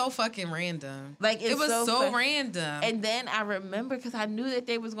 It was so fucking random. Like it was so random. And then I remember because I knew that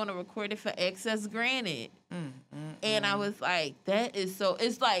they was going to record it for Access Granted. And I was like, that is so...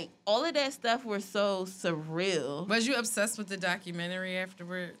 It's like all of that stuff were so surreal. Was you obsessed with the documentary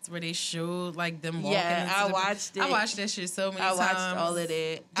afterwards where they showed like them walking? Yeah, I watched it. I watched that shit so many times. I watched all of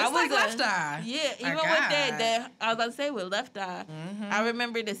that. Just like Left Eye. Yeah, even with that I was about to say with Left Eye, I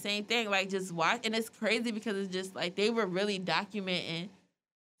remember the same thing. Like just watch, and it's crazy because it's just like they were really documenting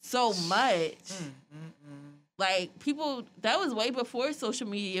so much. Like people, that was way before social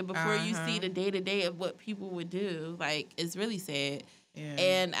media, before you see the day to day of what people would do. Like it's really sad. Yeah.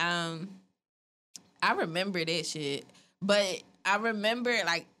 And I remember that shit. But I remember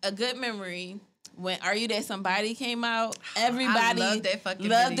like a good memory when Are You That Somebody came out. Everybody loved that fucking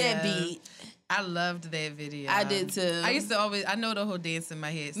loved video. that beat. I loved that video. I did too. I used to always, I know the whole dance in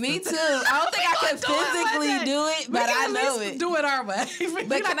my head. Me too. I don't think I could physically do it, but I know it. Do it our way.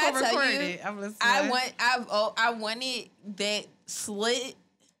 But can I tell you, I wanted that slit.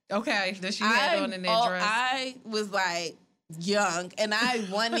 Okay, that she had on in that dress. I was like young, and I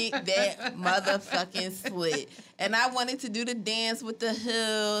wanted that motherfucking slit, and I wanted to do the dance with the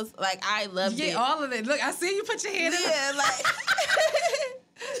heels. Like I loved it. Yeah, all of it. Look, I see you put your hand in. Yeah, like.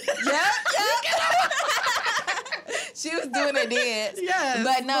 Yep. She was doing a dance. Yes.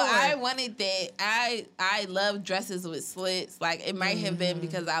 But no, I wanted that. I love dresses with slits. Like it might have been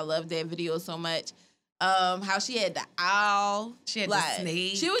because I loved that video so much. How she had the owl. She had like, the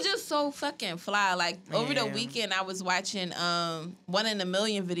snake. She was just so fucking fly. Like over the weekend I was watching One in a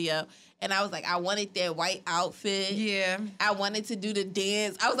Million video. And I was like, I wanted that white outfit. Yeah. I wanted to do the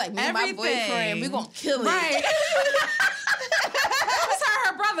dance. I was like, me and my boyfriend, we gonna kill it. Right. That was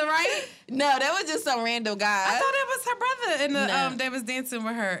her brother, right? No, that was just some random guy. I thought it was her brother in the that was dancing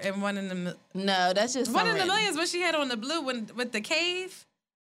with her in One in the No, that's just One in the Millions. What she had on the blue with the cave?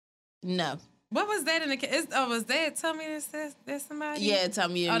 No. What was that in the cave? Was that Tell Me That's Somebody? Yeah, Tell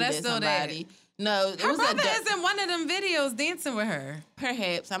Me That's Somebody. No, it her was brother is in one of them videos dancing with her.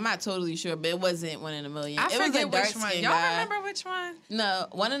 Perhaps. I'm not totally sure, but it wasn't One in a Million. I forget was a which one. Y'all remember which one? No,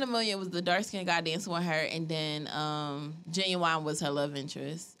 One in a Million was the dark-skinned guy dancing with her, and then Genuine was her love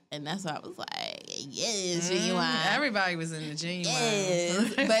interest. And that's why I was like, yes, Genuine. Everybody was in the Genuine.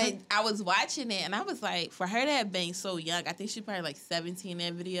 Yes. But I was watching it, and I was like, for her to have been so young, I think she's probably like 17 in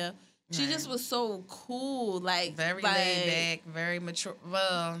that video. She just was so cool. Like very laid back, very mature.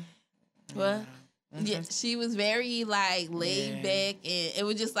 Well. Yeah, she was very like laid back, and it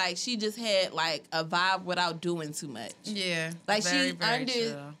was just like she just had like a vibe without doing too much. Yeah, like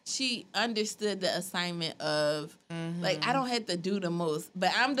she understood the assignment of like I don't have to do the most,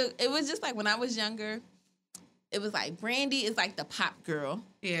 but it was just like when I was younger, it was like Brandy is like the pop girl.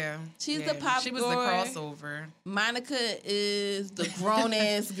 Yeah, she's the pop girl. She was the crossover. Monica is the grown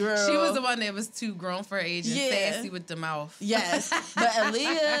ass girl. She was the one that was too grown for her age and sassy with the mouth. Yes, but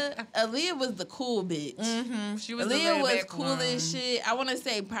Aaliyah was the cool bitch. She was Aaliyah was cool as shit. I want to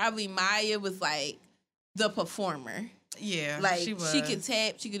say probably Maya was like the performer. Yeah, like she could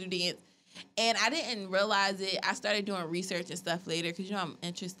tap, she could do dance, and I didn't realize it. I started doing research and stuff later because I'm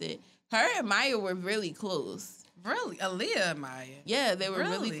interested. Her and Maya were really close. Really? Aaliyah and Maya? Yeah, they were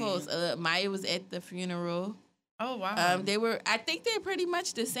really close. Maya was at the funeral. Oh wow. I think they're pretty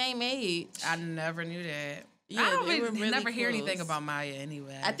much the same age. I never knew that. Yeah, I don't they were really never hear close. anything about Maya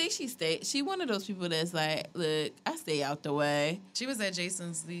anyway. I think she one of those people that's like, look, I stay out the way. she was at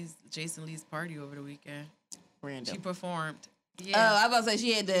Jason Lee's party over the weekend. Random. She performed. Oh, Yeah. I was about to say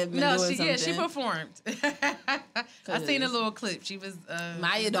she had to have been No, doing something. she performed. I seen a little clip. She was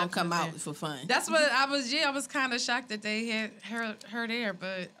Maya don't come definitely- out for fun. That's what I was. Yeah, I was kind of shocked that they had her there,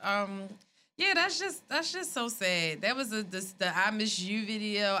 but yeah, that's just so sad. That was the I Miss You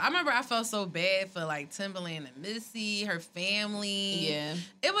video. I remember I felt so bad for like Timbaland and Missy, her family. Yeah,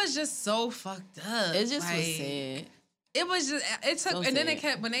 It was just so fucked up. it just was Like, sad. It was just it took, So and then it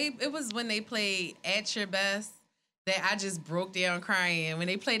sad. kept when they played At Your Best. That I just broke down crying. When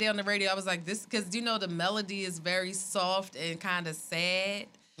they played it on the radio, I was like, this, because the melody is very soft and kind of sad.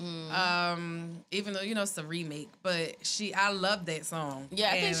 Even though, it's a remake, but I love that song.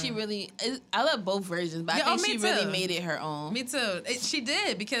 Yeah, I think she really. I love both versions, but Yeah, I think me she really too. made it her own. Me too. She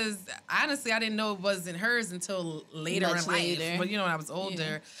did, because honestly, I didn't know it wasn't hers until later Much in life. later. When I was older.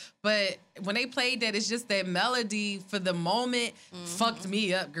 Yeah. But when they played that, it's just that melody for the moment fucked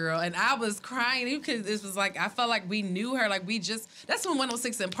me up, girl. And I was crying. It was like, I felt like we knew her. Like that's when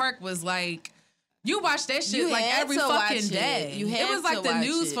 106 in Park was like, you watched that shit You like had every to watch fucking it. day. You it had was like to the watch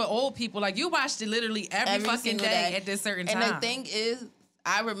news it. for old people. Like you watched it literally every fucking single day at this certain time. And the thing is,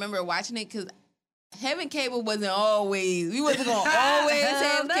 I remember watching it because having cable wasn't always. We wasn't gonna always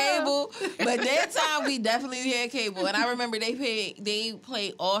have No. cable, but that time we definitely had cable. And I remember they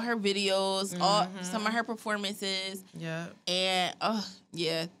played all her videos, all some of her performances, Yeah. and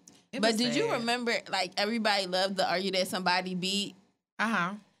yeah. It But was did you sad. remember, like, everybody loved the Are You That Somebody beat?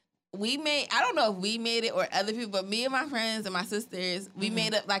 Uh-huh. I don't know if we made it or other people, but me and my friends and my sisters, we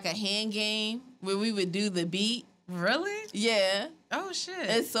made up like a hand game where we would do the beat. Really? Yeah. Oh shit.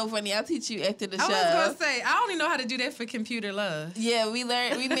 It's so funny. I'll teach you after the show. I was gonna say I only know how to do that for Computer Love. Yeah, we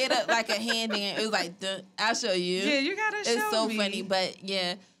made up like a hand game. It was like, I'll show you. Yeah, you gotta show me. It's so funny. But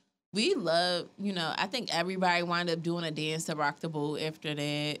yeah, we love, I think everybody wound up doing a dance to Rock the Boat after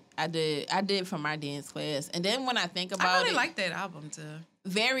that. I did for my dance class. And then when I think about I really it, like that album too.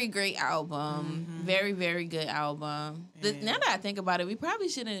 very great album. Very, very good album. Yeah. Now that I think about it, we probably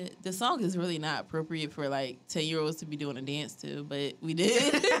shouldn't. The song is really not appropriate for like 10-year-olds to be doing a dance to, but we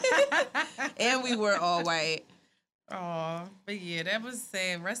did. And we were all white. Oh, but yeah, that was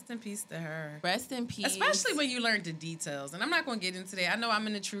sad. Rest in peace to her. Rest in peace. Especially when you learned the details. And I'm not going to get into that. I know I'm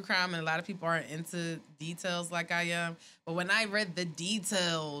into true crime and a lot of people aren't into details like I am. But when I read the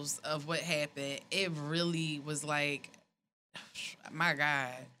details of what happened, it really was like, my God.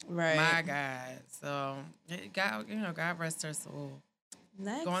 Right. My God. So, God rest her soul.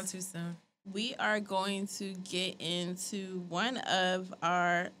 Next, Going too soon. we are going to get into one of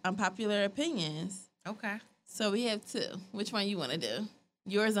our unpopular opinions. Okay. So we have two. Which one you want to do?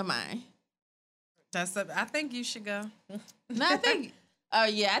 Yours or mine? I think you should go. No, I think. Oh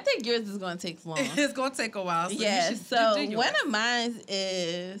yeah, I think yours is going to take long. It's going to take a while. So Yeah. you should So do yours. one of mine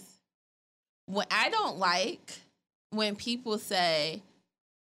is when I don't like when people say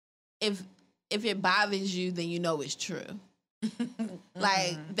if it bothers you, then you know it's true.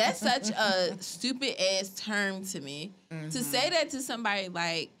 Like that's such a stupid ass term to me. To say that to somebody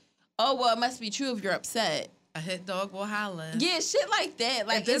like, oh well, it must be true if you're upset. A hit dog will holler. Yeah, shit like that.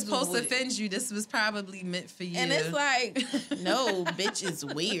 Like If this it's post weird. offends you, this was probably meant for you. And it's like, no, bitch, is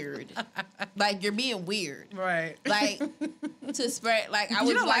weird. Like you're being weird. right. Like to spread. Like I was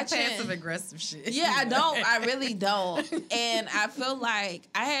you don't watching. like passive aggressive shit. Yeah, I don't. I really don't. And I feel like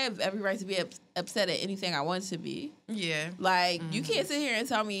I have every right to be upset at anything I want to be. Yeah. Like you can't sit here and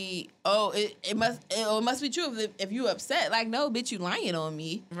tell me, oh, it must be true if you upset. Like no, bitch, you lying on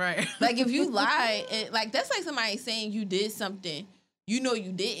me. Right. Like if you lie, like that's like somebody saying you did something, you know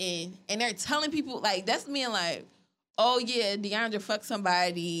you didn't, and they're telling people like that's me like, oh yeah, DeAndre fucked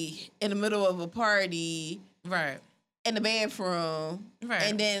somebody in the middle of a party right. in the bathroom, Right.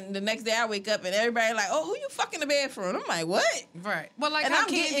 and then the next day I wake up and everybody like, oh, who you fucking in the bathroom? I'm like, what? Right. Well, like And how I'm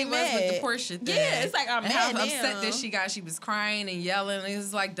Candy getting was with the mad. Portia thing. Yeah, it's like I'm and mad how upset now. that she got. She was crying and yelling.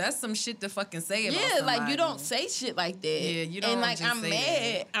 It's like that's some shit to fucking say about Yeah, like somebody. you don't say shit like that. Yeah, you don't And like just I'm say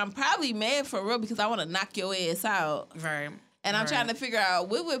mad. I'm probably mad for real because I want to knock your ass out. Right. And I'm Right. trying to figure out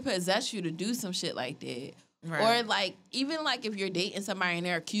what would possess you to do some shit like that. Right. Or like even like if you're dating somebody and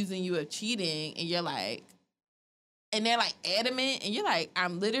they're accusing you of cheating and you're like, and they're like adamant and you're like,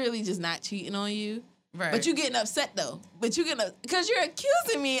 I'm literally just not cheating on you. Right. But you getting upset though. But you getting because you're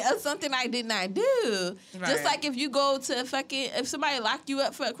accusing me of something I did not do. Right. Just like if you go to if somebody locked you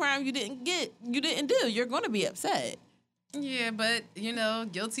up for a crime you didn't do, you're gonna be upset. Yeah, but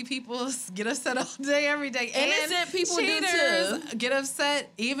guilty people get upset all day, every day. Innocent people cheaters do too. Get upset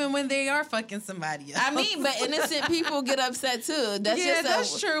even when they are fucking somebody else. I mean, but innocent people get upset too.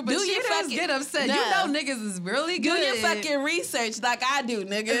 That's true. But cheaters get upset. Nah. Niggas is really good. Do your fucking research like I do,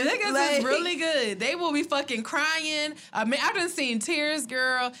 nigga. Niggas is really good. They will be fucking crying. I mean, I done seen tears,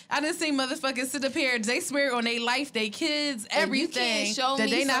 girl. I done seen motherfuckers sit up here. They swear on their life, their kids, everything. You can't show that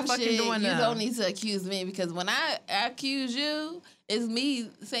me they not fucking shit. doing You now. don't need to accuse me, because when I accuse you, it's me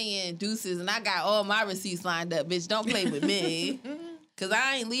saying deuces, and I got all my receipts lined up. Bitch, don't play with me, because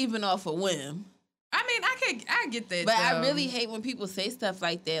I ain't leaving off a whim. I mean, I get that, but though. I really hate when people say stuff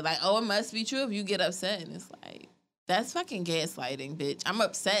like that. Like, oh, it must be true if you get upset, and it's like, that's fucking gaslighting, bitch. I'm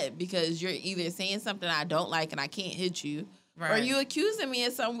upset because you're either saying something I don't like and I can't hit you, or you accusing me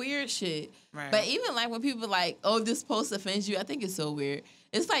of some weird shit. Right. But even like when people like, oh, this post offends you, I think it's so weird.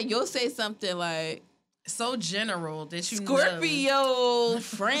 It's like you'll say something like, so general that you Scorpio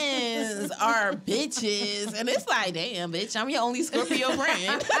friends are bitches. And it's like, damn, bitch, I'm your only Scorpio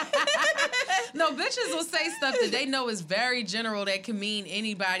friend. No, bitches will say stuff that they know is very general that can mean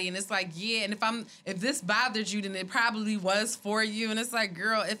anybody. And it's like, yeah, and if this bothered you, then it probably was for you. And it's like,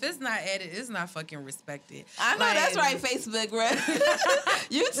 girl, if it's not added, it's not fucking respected. I know, that's right, Facebook, bro.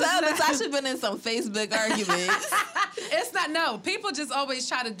 You tell Natasha been in some Facebook arguments. It's not, no. People just always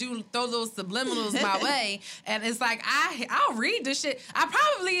try to throw those subliminals my way. And it's like, I'll read the shit. I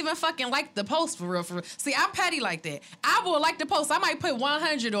probably even fucking like the post for real. See, I'm petty like that. I will like the post. I might put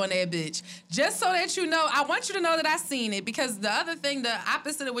 100 on that bitch. Just so that you know, I want you to know that I seen it, because the other thing, the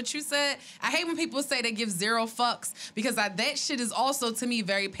opposite of what you said, I hate when people say they give zero fucks, because that shit is also, to me,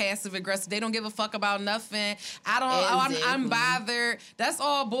 very passive aggressive. They don't give a fuck about nothing. I'm unbothered. That's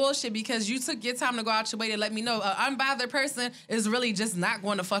all bullshit, because you took your time to go out your way to let me know. An unbothered person is really just not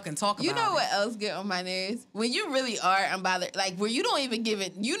going to fucking talk about it. You know what else get on my nerves? When you really are unbothered, like where you don't even give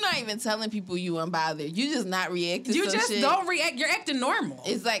it, you're not even telling people you unbothered. You just not reacting. You just shit. Don't react. You're acting normal.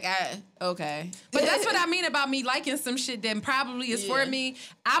 It's like, okay. But that's what I mean about me liking some shit that probably is for me.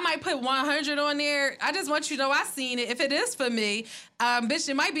 I might put 100 on there. I just want you to know I seen it. If it is for me, bitch,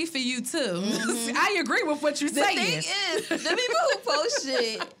 it might be for you too. Mm-hmm. I agree with what you're saying. The thing is, the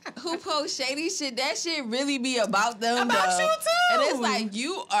people who post shady shit, that shit really be about them. About you too. And it's like,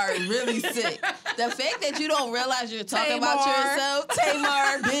 you are really sick. The fact that you don't realize you're talking about yourself,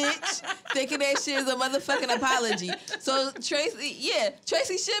 Tamar, bitch, thinking that shit is a motherfucking apology. So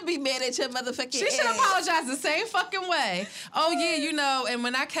Tracy should be mad at your motherfucking She should apologize the same fucking way. Oh yeah, and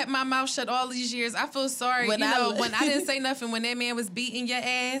when I kept my mouth shut all these years, I feel sorry. When I didn't say nothing when that man was beating your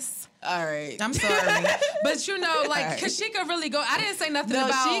ass. All right. I'm sorry. But because she could really go. I didn't say nothing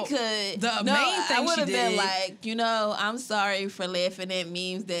about she could. The main thing I would she have been did. like, I'm sorry for laughing at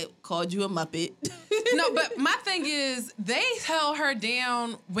memes that called you a Muppet. No, but my thing is, they held her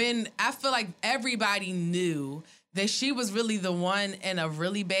down when I feel like everybody knew that she was really the one in a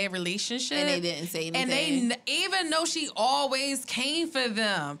really bad relationship. And they didn't say anything. And even though she always came for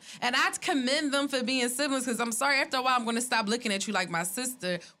them. And I commend them for being siblings, because I'm sorry, after a while, I'm going to stop looking at you like my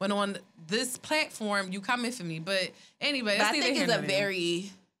sister when on this platform, you coming for me. But anyway, I think it's a very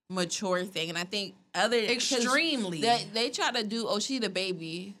mature thing. And I think extremely. They try to do, she the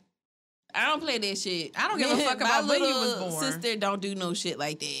baby. I don't play that shit. I don't give a fuck about when you was born. My sister don't do no shit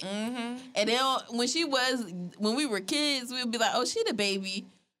like that. Mm-hmm. And then when we were kids, we'd be like, she the baby.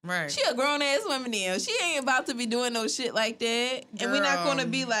 Right. She a grown ass woman now. She ain't about to be doing no shit like that. Girl. And we're not gonna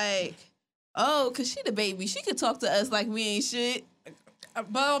be like, cause she the baby. She could talk to us like we ain't shit.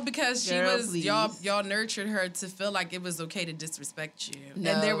 Well, because y'all nurtured her to feel like it was okay to disrespect you,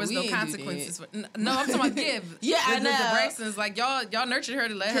 and there was no consequences. No, I'm talking about give. Yeah, I know. The Braxtons, like y'all nurtured her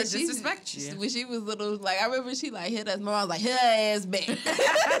to let her disrespect you. When she was little, like I remember she like hit us. My mom was like, hit her ass back.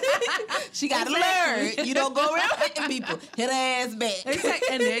 She got to learn. You don't go around hitting people. Hit her ass back. Exactly.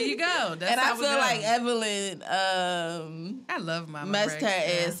 And there you go. That's and how I feel like Evelyn, I love Mama messed Braxton.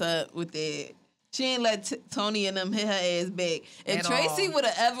 her ass up with that. She ain't let Tony and them hit her ass back. If Tracy would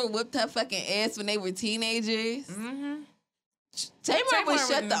have ever whipped her fucking ass when they were teenagers, Tamar would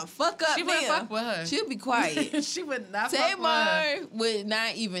shut the fuck up. She wouldn't fuck with her. She'd be quiet. She would not fuck with her. Tamar would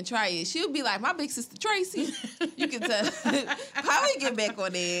not even try it. She would be like, my big sister Tracy. You can tell. How we get back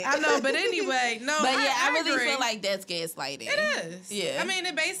on that? I know, but anyway, no. But yeah, I really agree. feel like that's gaslighting. It is. Yeah. I mean,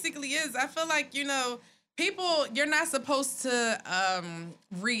 it basically is. I feel like, people, you're not supposed to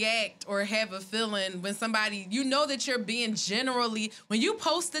react or have a feeling when somebody, that you're being generally, when you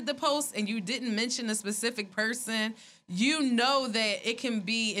posted the post and you didn't mention a specific person, that it can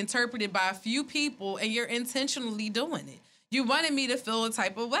be interpreted by a few people and you're intentionally doing it. you wanted me to feel a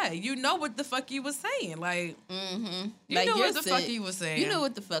type of way. You know what the fuck you was saying. Like, you like, knew what the sick. fuck you was saying. You knew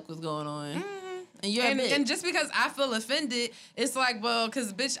what the fuck was going on. And you're and just because I feel offended, it's like, well,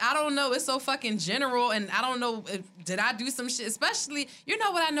 because, bitch, I don't know. It's so fucking general, and I don't know, did I do some shit? Especially, you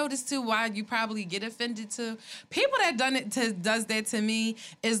know what I noticed, too, why you probably get offended, too? People that does that to me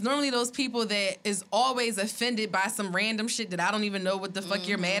is normally those people that is always offended by some random shit that I don't even know what the fuck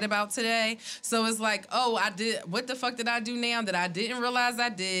you're mad about today. So it's like, oh, what the fuck did I do now that I didn't realize I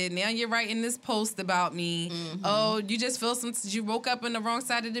did? Now you're writing this post about me. Oh, you just feel you woke up on the wrong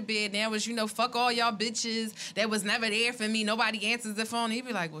side of the bed. Now it's, fuck all y'all bitches that was never there for me. Nobody answers the phone. He'd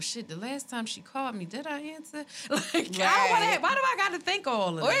be like, well, shit, the last time she called me, did I answer? Like, why do I got to think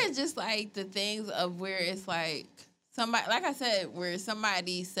all of or that? it's just like the things of where it's like somebody, like I said, where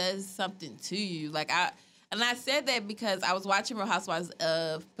somebody says something to you. Like I said that because I was watching Real Housewives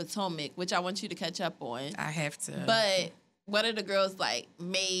of Potomac, which I want you to catch up on. I have to. But one of the girls like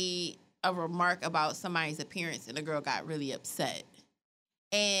made a remark about somebody's appearance, and the girl got really upset.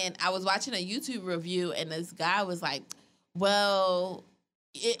 And I was watching a YouTube review, and this guy was like, well,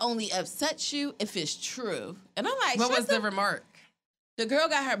 it only upsets you if it's true. And I'm like, what was the remark? The girl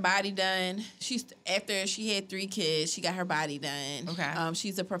got her body done. After she had 3 kids, she got her body done. Okay.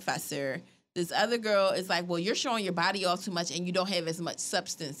 She's a professor. This other girl is like, well, you're showing your body off too much, and you don't have as much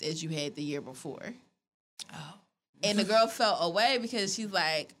substance as you had the year before. Oh. And the girl felt away because she's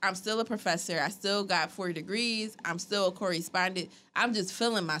like, I'm still a professor. I still got 4 degrees. I'm still a correspondent. I'm just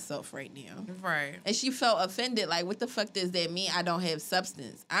feeling myself right now. Right. And she felt offended. Like, what the fuck does that mean? I don't have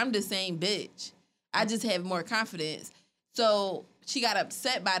substance. I'm the same bitch. I just have more confidence. So she got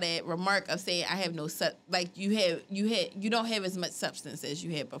upset by that remark of saying, I have no you don't have as much substance as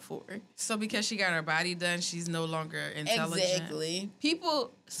you had before. So because she got her body done, she's no longer intelligent. Exactly.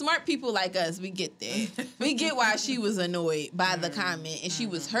 Smart people like us, we get that. We get why she was annoyed by the comment, and she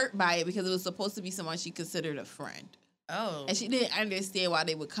was hurt by it because it was supposed to be someone she considered a friend. Oh. And she didn't understand why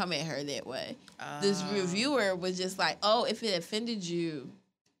they would come at her that way. This reviewer was just like, oh, if it offended you,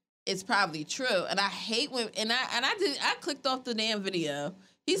 it's probably true. And I hate when I clicked off the damn video.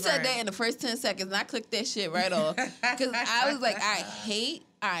 He said that in the first 10 seconds, and I clicked that shit right off. Because I was like, I hate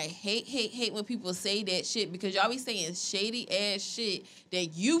when people say that shit, because y'all be saying shady ass shit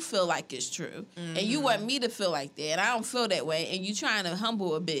that you feel like is true. And you want me to feel like that. And I don't feel that way. And you trying to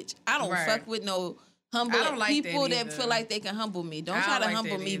humble a bitch. I don't fuck with no humble people that feel like they can humble me. Don't try to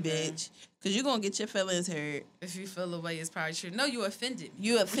humble me, bitch. Because you're going to get your feelings hurt. If you feel away, it's probably true. No, you offended me.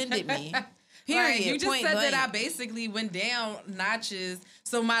 You offended me. Period. Right, you just said blank. that I basically went down notches.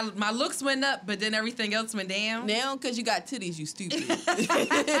 So my looks went up, but then everything else went down. Now, because you got titties, you stupid.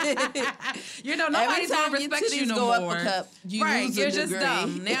 Nobody's going to respect you no more. Up a cup, you lose you're a just degree.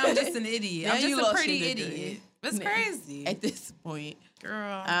 dumb. Now I'm just an idiot. Now I'm just a pretty idiot. Degree. That's crazy. At this point.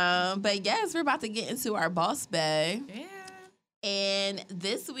 Girl. But yes, we're about to get into our boss bag. Yeah. And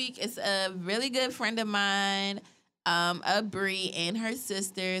this week is a really good friend of mine, Bree, and her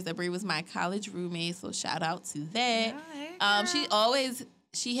sisters. Bree was my college roommate, so shout out to that.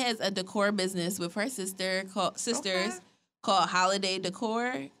 She has a decor business with her sisters called Holiday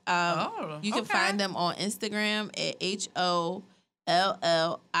Decor. You can find them on Instagram at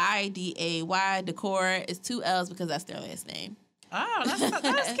HOLLIDAY Decor. It's 2 L's because that's their last name. Oh,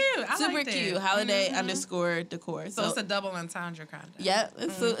 that's cute. I super like that. cute. Holiday _ Decor. So it's a double entendre kind of. Yep.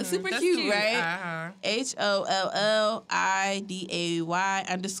 It's super cute, right? HOLLIDAY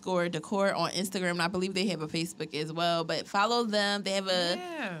 _ Decor on Instagram. And I believe they have a Facebook as well. But follow them. They have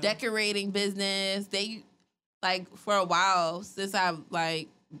a decorating business. They, for a while, since I've,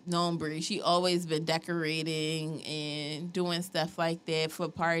 known Bree, she always been decorating and doing stuff like that for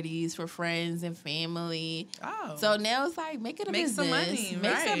parties, for friends and family. Oh. So now it's make it a business. Some money.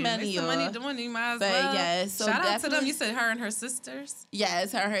 Make some money doing it. You might as but well. Yes, so shout out to them. You said her and her sisters?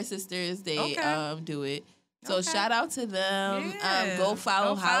 Yes, her and her sisters. They do it. So shout out to them. Yeah. Go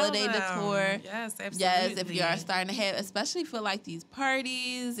follow Holiday Decor. Yes, absolutely. Yes, if you are starting to have, especially for these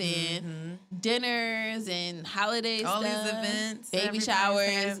parties and dinners and holiday all stuff, these events, baby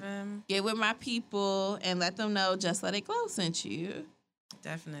showers. Get with my people and let them know Just Let It Glow sent you.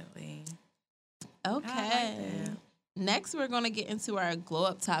 Definitely. Okay. Next, we're going to get into our glow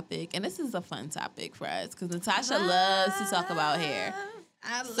up topic, and this is a fun topic for us because Natasha loves to talk about hair.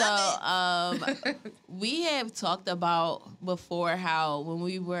 I love it. We have talked about before how when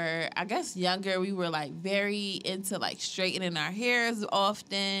we were, I guess, younger, we were very into straightening our hairs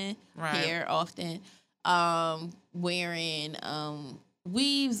often, wearing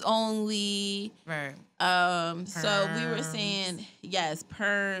weaves only. Right. So we were saying, yes,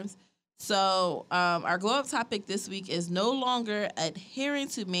 perms. So our glow up topic this week is no longer adhering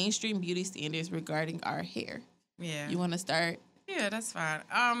to mainstream beauty standards regarding our hair. Yeah. You want to start? Yeah, that's fine.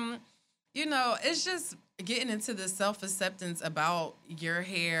 It's just getting into the self-acceptance about your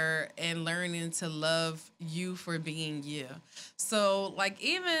hair and learning to love you for being you. So, like,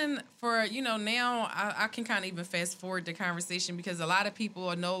 even for, now I can kind of even fast forward the conversation because a lot of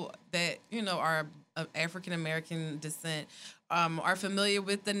people know that, are of African American descent are familiar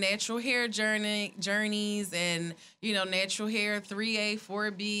with the natural hair journeys and, natural hair 3A,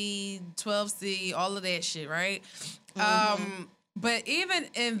 4B, 12C, all of that shit, right? But even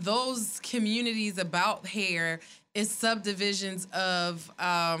in those communities about hair, it's subdivisions of,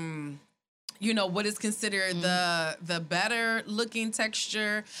 what is considered the better looking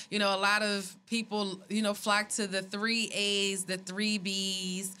texture. A lot of people, flock to the 3As, the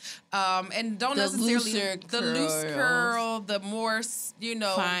 3Bs, and don't The necessarily the loose curl, the more,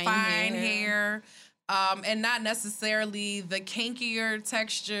 fine hair, and not necessarily the kinkier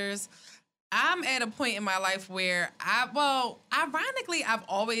textures. I'm at a point in my life where ironically, I've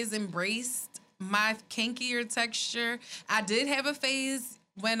always embraced my kinkier texture. I did have a phase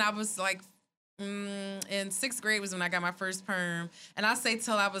when I was like in sixth grade was when I got my first perm. And I say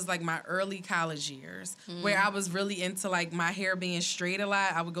till I was like my early college years where I was really into like my hair being straight a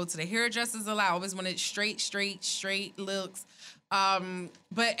lot. I would go to the hairdressers a lot. I always wanted straight looks.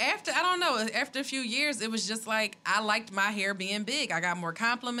 But after a few years, it was just like I liked my hair being big. I got more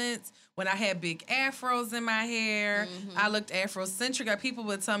compliments when I had big afros in my hair. I looked Afrocentric. Like, people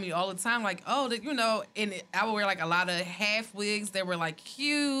would tell me all the time, like, oh, and I would wear like a lot of half wigs that were like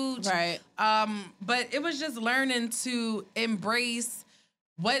huge. Right. But it was just learning to embrace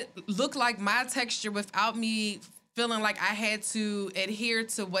what looked like my texture without me feeling like I had to adhere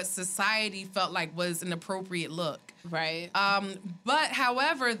to what society felt like was an appropriate look. Right. But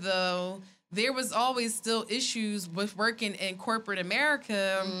however, though, there was always still issues with working in corporate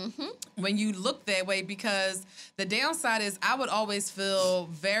America when you look that way, because the downside is I would always feel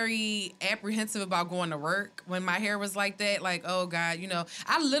very apprehensive about going to work when my hair was like that. Like, oh God,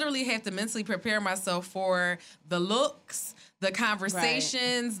 I literally have to mentally prepare myself for the looks, the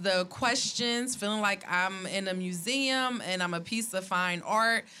conversations, the questions, feeling like I'm in a museum and I'm a piece of fine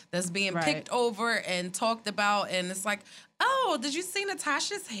art that's being picked over and talked about. And it's like, oh, did you see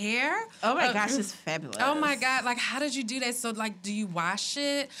Natasha's hair? Oh my gosh, it's fabulous. Oh my God, like, how did you do that? So, like, do you wash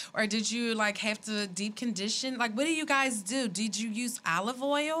it? Or did you, like, have to deep condition? Like, what do you guys do? Did you use olive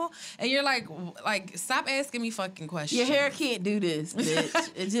oil? And you're like, stop asking me fucking questions. Your hair can't do this,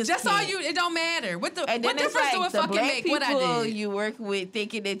 bitch. It just That's can't. all it don't matter. What And what then difference do it fucking make what I people did? you work with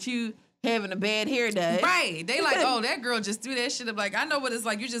thinking that you having a bad hair day. Right. They like, oh, that girl just threw that shit up. Like, I know what it's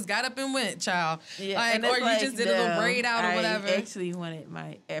like. You just got up and went, child. Yeah, like, and or it's you like, just did a little braid out or whatever. I actually wanted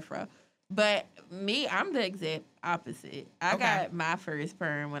my afro. But me, I'm the exact opposite. I got my first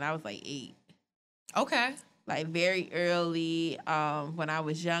perm when I was like 8. Okay. Like very early. When I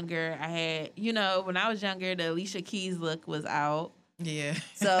was younger, I had, when I was younger, the Alicia Keys look was out. Yeah.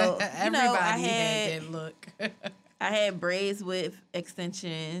 So, everybody I had that look. I had braids with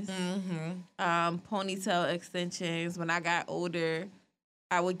extensions, ponytail extensions. When I got older,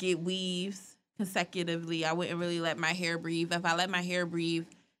 I would get weaves consecutively. I wouldn't really let my hair breathe. If I let my hair breathe,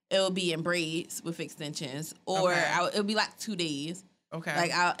 it would be in braids with extensions, or it would be like 2 days. Okay.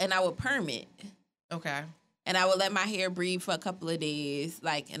 Like I would perm it. Okay. And I would let my hair breathe for a couple of days,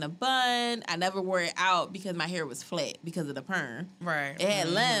 like in a bun. I never wore it out because my hair was flat because of the perm. Right. It had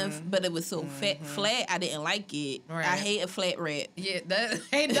length, but it was so flat, I didn't like it. Right. I hate a flat wrap. Yeah, that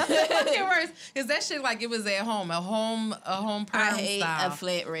ain't nothing fucking worse. Because that shit like it was at home, a home perm I hate style. a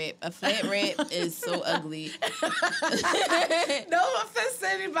flat wrap. A flat wrap is so ugly. No offense to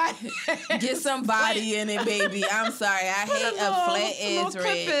anybody. Get some body in it, baby. I'm sorry. I hate a flat ass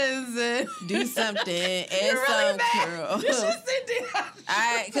wrap. Do something. Add some curl. You should sit there.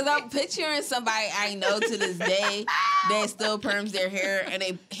 Because I'm picturing somebody I know to this day that still perms their hair and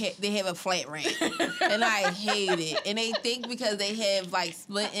they have a flat wrap. And I hate it. And they think because they have like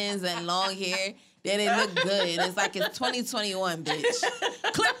split ends and long hair that it look good. It's like it's 2021,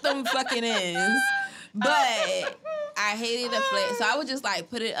 bitch. Clip them fucking ends. But I hated a flat. So I would just like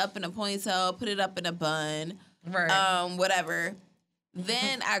put it up in a ponytail, put it up in a bun. Right. Whatever.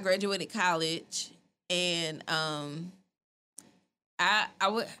 Then I graduated college. And I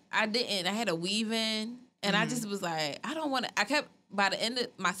had a weave in, and I just was like, I don't want to. By the end of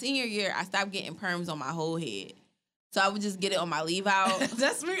my senior year, I stopped getting perms on my whole head So I would just get it on my leave out.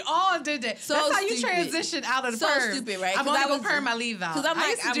 That's we all did that. So that's how you stupid. transition out of the So perm. stupid, right? I'm 'Cause only I gonna was- perm my leave out. Because I'm I like,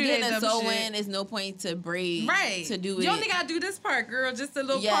 used to I'm do getting that a dumb sew shit. in. There's no point to braid Right. to do it. You only gotta do this part, girl. Just a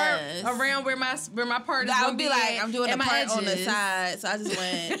little Yes. part around where my part is I gonna would be like, at, I'm doing a and my part on the edges. side. So I just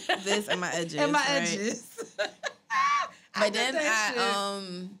went this and my edges. And my right? edges. But then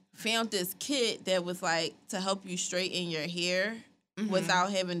I found this kit that was like to help you straighten your hair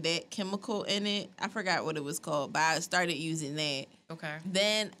without having that chemical in it. I forgot what it was called, but I started using that. Okay.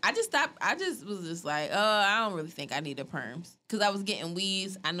 Then I just stopped. I just was just like, oh, I don't really think I need a perms because I was getting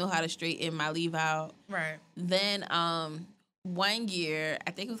weaves. I know how to straighten my leave out. Right. Then 1 year,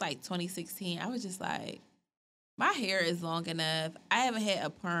 I think it was like 2016. I was just like, my hair is long enough. I haven't had a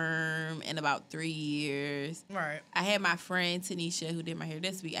perm in about 3 years. Right. I had my friend Tanisha who did my hair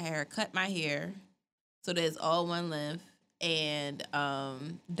this week. I had her cut my hair so that it's all one length and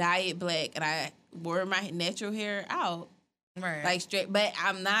dye it black, and I wore my natural hair out. Right. Like straight, but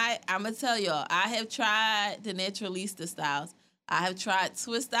I'm gonna tell y'all, I have tried the Naturalista styles. I have tried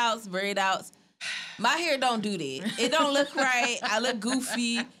twist outs, braid outs. My hair don't do that. It don't look right. I look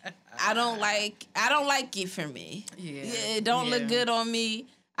goofy. I don't like it for me. Yeah. It don't look good on me.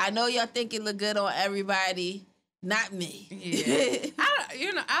 I know y'all think it look good on everybody. Not me. Yeah.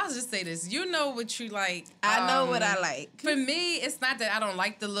 I'll just say this. You know what you like. I know what I like. For me, it's not that I don't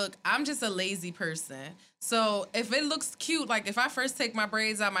like the look. I'm just a lazy person. So if it looks cute, like if I first take my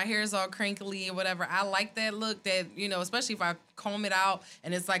braids out, my hair is all crinkly or whatever, I like that look that, especially if I comb it out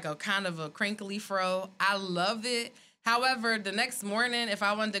and it's like a kind of a crinkly fro. I love it. However, the next morning, if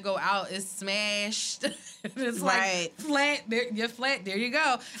I wanted to go out, it's smashed. It's like flat. You're flat. There you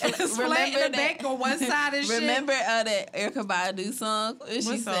go. It's flat in the back on one side and shit. Remember that Erykah Badu song?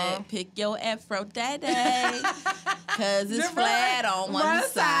 She said, "Pick your afro daddy, cause it's flat on one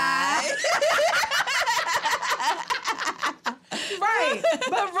side." Right,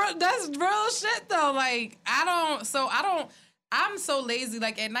 but that's real shit though. Like I'm so lazy.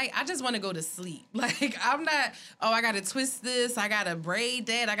 Like at night, I just want to go to sleep. Like I'm not. Oh, I gotta twist this. I gotta braid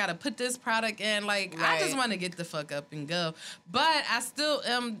that. I gotta put this product in. Like I just want to get the fuck up and go. But I still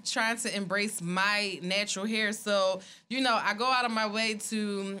am trying to embrace my natural hair. So I go out of my way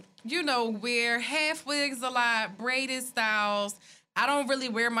to wear half wigs a lot, braided styles. I don't really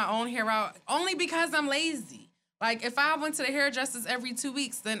wear my own hair out only because I'm lazy. Like, if I went to the hairdressers every 2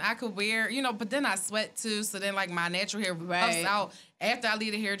 weeks, then I could wear, but then I sweat too. So then, like, my natural hair puffs out after I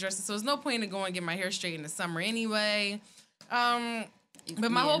leave the hairdresser. So there's no point in going and get my hair straight in the summer anyway. But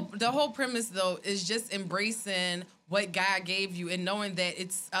the whole premise, though, is just embracing what God gave you and knowing that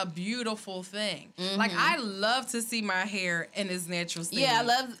it's a beautiful thing. Mm-hmm. Like, I love to see my hair in its natural state. Yeah,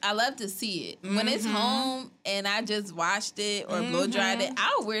 I love to see it. When it's home and I just washed it or blow dried it,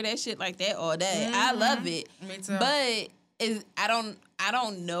 I'll wear that shit like that all day. I love it. Me too. But I don't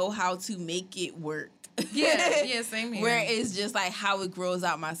know how to make it work. Yeah, same here. Where it's just like how it grows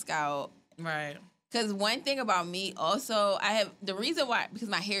out my scalp. Right. Because one thing about me also, the reason why, because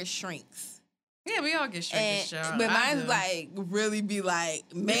my hair shrinks. Yeah, we all get shrinkage, y'all. But mine's like really be like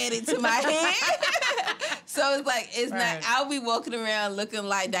matted to my head. So it's like, it's not, I'll be walking around looking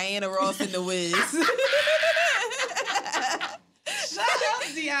like Diana Ross in The Wiz. Shut up,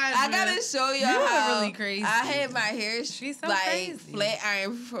 DeAndre. I gotta show y'all you how really crazy. I had my hair She's so like crazy. flat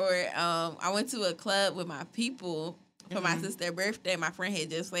iron for, I went to a club with my people for my sister's birthday. My friend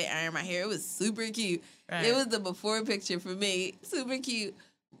had just flat ironed my hair. It was super cute. Right. It was the before picture for me. Super cute.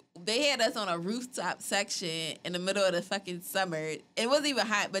 They had us on a rooftop section in the middle of the fucking summer. It wasn't even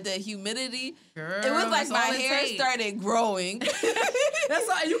hot, but the humidity, Girl, it was like that's my all it hair takes. started growing. That's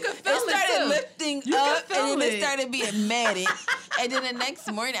all you can feel It started too. lifting You up, can feel and then it it. started being matted. And then the next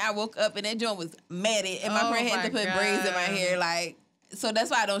morning, I woke up, and that joint was matted, and my friend had to put braids in my hair. Like, so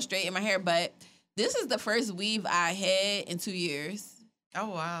that's why I don't straighten my hair. But this is the first weave I had in 2 years.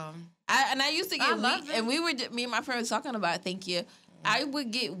 Oh, wow. I used to get love weave, it. and me and my friend was talking about it, thank you. I would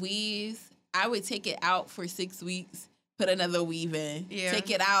get weaves. I would take it out for 6 weeks, put another weave in. Yeah.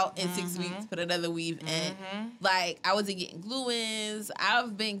 Take it out in 6 weeks, put another weave in. Like, I wasn't getting glue-ins.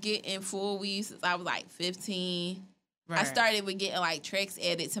 I've been getting full weaves since I was like 15. Right. I started with getting like tracks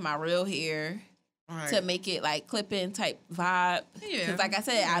added to my real hair to make it like clip-in type vibe. Yeah. Because like I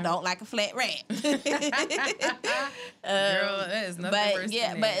said, I don't like a flat rat. Girl, that is nothing worse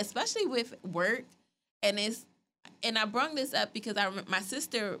than but that. especially with work, and I brung this up because I remember my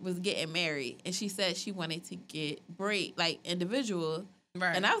sister was getting married, and she said she wanted to get braid, like individual.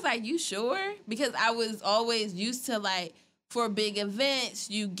 Right. And I was like, you sure? Because I was always used to like, for big events,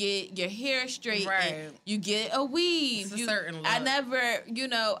 you get your hair straight, Right. and you get a weave. It's a certain look. I never,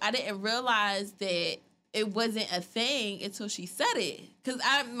 I didn't realize that it wasn't a thing until she said it. Because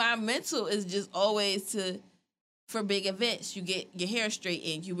my mental is just always for big events, you get your hair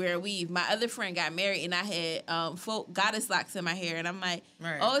straightened, you wear a weave. My other friend got married, and I had folk goddess locks in my hair, and I'm like,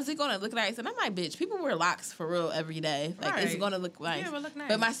 oh, is it gonna look nice? And I'm like, bitch, people wear locks for real every day. Like, it's gonna look nice. Yeah, it will look nice.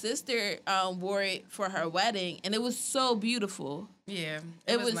 But my sister wore it for her wedding, and it was so beautiful. Yeah,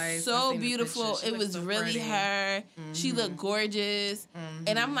 it was nice. so beautiful. It was so really pretty. Her. Mm-hmm. She looked gorgeous,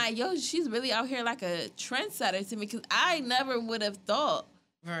 and I'm like, yo, she's really out here like a trendsetter to me, because I never would have thought.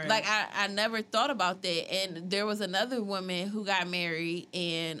 Right. Like, I never thought about that. And there was another woman who got married,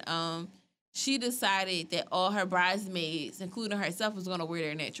 and she decided that all her bridesmaids, including herself, was going to wear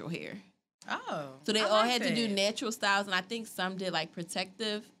their natural hair. Oh. So they all had to do natural styles, and I think some did, like,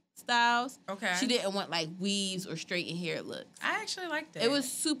 protective styles. Okay. She didn't want, like, weaves or straightened hair looks. I actually like that. It was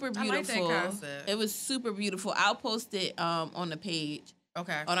super beautiful. I like that concept. It was super beautiful. I'll post it on the page.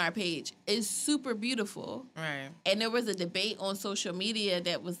 Okay. On our page. It's super beautiful. Right. And there was a debate on social media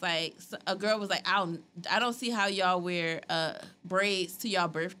that was like, a girl was like, I don't see how y'all wear braids to y'all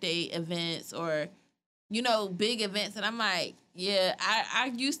birthday events or, you know, big events. And I'm like, yeah,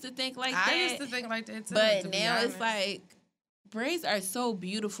 I used to think like that. I used to think like that too. But now it's like, braids are so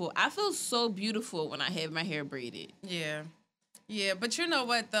beautiful. I feel so beautiful when I have my hair braided. Yeah. Yeah, but you know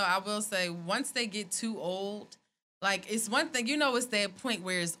what, though? I will say, once they get too old, like, it's one thing, you know, it's that point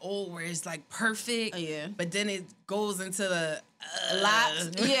where it's old, where it's, like, perfect. Oh, yeah. But then it goes into the... Lots.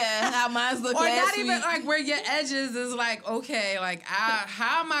 Yeah, how mine's look or last not even, week. like, where your edges is like, okay, like,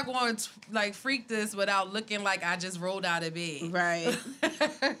 how am I going to, like, freak this without looking like I just rolled out of bed? Right.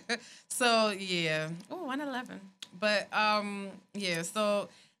 So, yeah. Oh, 111. But, yeah, so...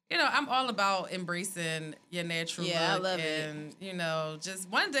 You know, I'm all about embracing your natural look. I love and, you know, just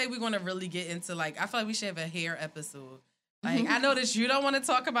one day we're going to really get into, like, I feel like we should have a hair episode. Like, I know that you don't want to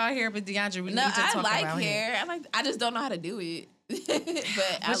talk about hair, but DeAndre, we need to talk about hair. I like hair. I just don't know how to do it. But I like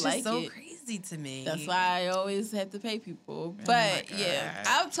it. Which is so crazy to me. That's why I always have to pay people. But, yeah,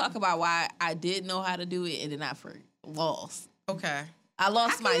 I'll talk about why I did know how to do it and then I lost. Okay. I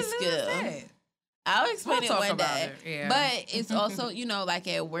lost my skill. I'll explain it one day. Yeah. But it's also, you know, like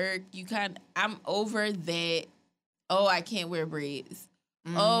at work, I'm over that, oh, I can't wear braids.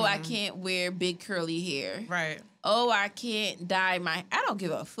 Mm-hmm. Oh, I can't wear big curly hair. Right. Oh, I can't dye I don't give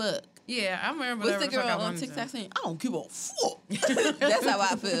a fuck. Yeah, I remember. What's the girl on TikTok saying? I don't give a fuck. That's how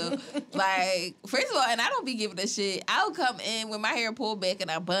I feel. Like, first of all, and I don't be giving a shit. I'll come in with my hair pulled back and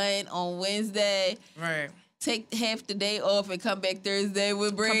a bun on Wednesday. Right. Take half the day off and come back Thursday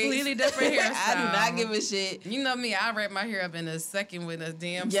with braids. Completely different hairstyle. I do not give a shit. You know me, I wrap my hair up in a second with a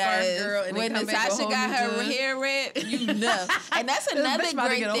damn scarf, girl. And when Natasha got her hair wrapped, you know. And that's another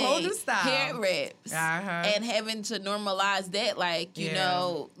great thing. Hair wraps. And having to normalize that, like, you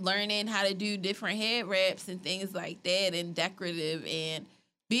know, learning how to do different hair wraps and things like that and decorative and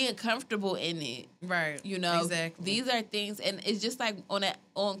being comfortable in it. Right. You know, exactly. These are things, and it's just like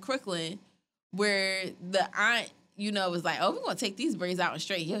on Crooklyn, where the aunt, you know, was like, oh, we're going to take these braids out and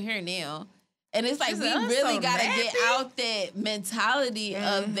straight your hair now. And it's like, we really got to get out that mentality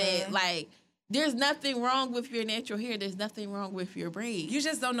of that. Like, there's nothing wrong with your natural hair. There's nothing wrong with your braids. You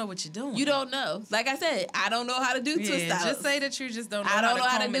just don't know what you're doing. You don't know. Like I said, I don't know how to do twist outs. Just say that you just don't know I don't know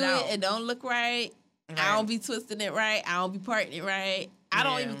how to do it. It don't look right. I don't be twisting it right. I don't be parting it right. I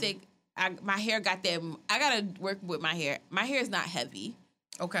don't even think my hair got that. I got to work with my hair. My hair is not heavy.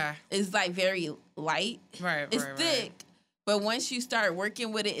 Okay. It's like very light. Right. It's thick, but once you start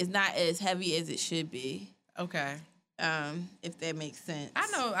working with it, it's not as heavy as it should be. Okay. If that makes sense.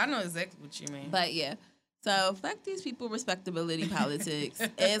 I know exactly what you mean. But yeah. So fuck these people, respectability politics,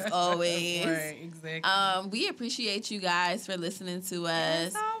 as always. Right, exactly. We appreciate you guys for listening to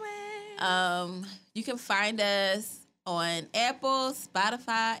us. As always. You can find us on Apple,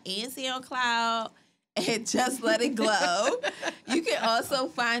 Spotify, and SoundCloud. And Just Let It Glow. You can also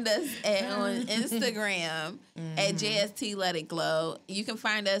find us on Instagram at JST Let It Glow. You can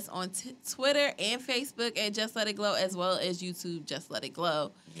find us on Twitter and Facebook at Just Let It Glow, as well as YouTube Just Let It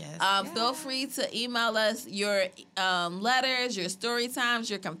Glow. Yes. Feel free to email us your letters, your story times,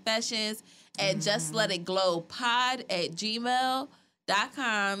 your confessions at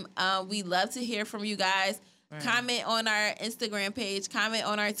justletitglowpod@gmail.com. We love to hear from you guys. Right. Comment on our Instagram page, comment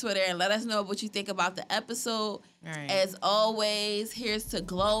on our Twitter, and let us know what you think about the episode. Right. As always, here's to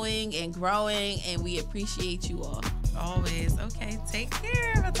glowing and growing, and we appreciate you all. Always. Okay, take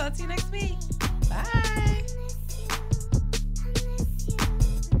care. I'll talk to you next week. Bye.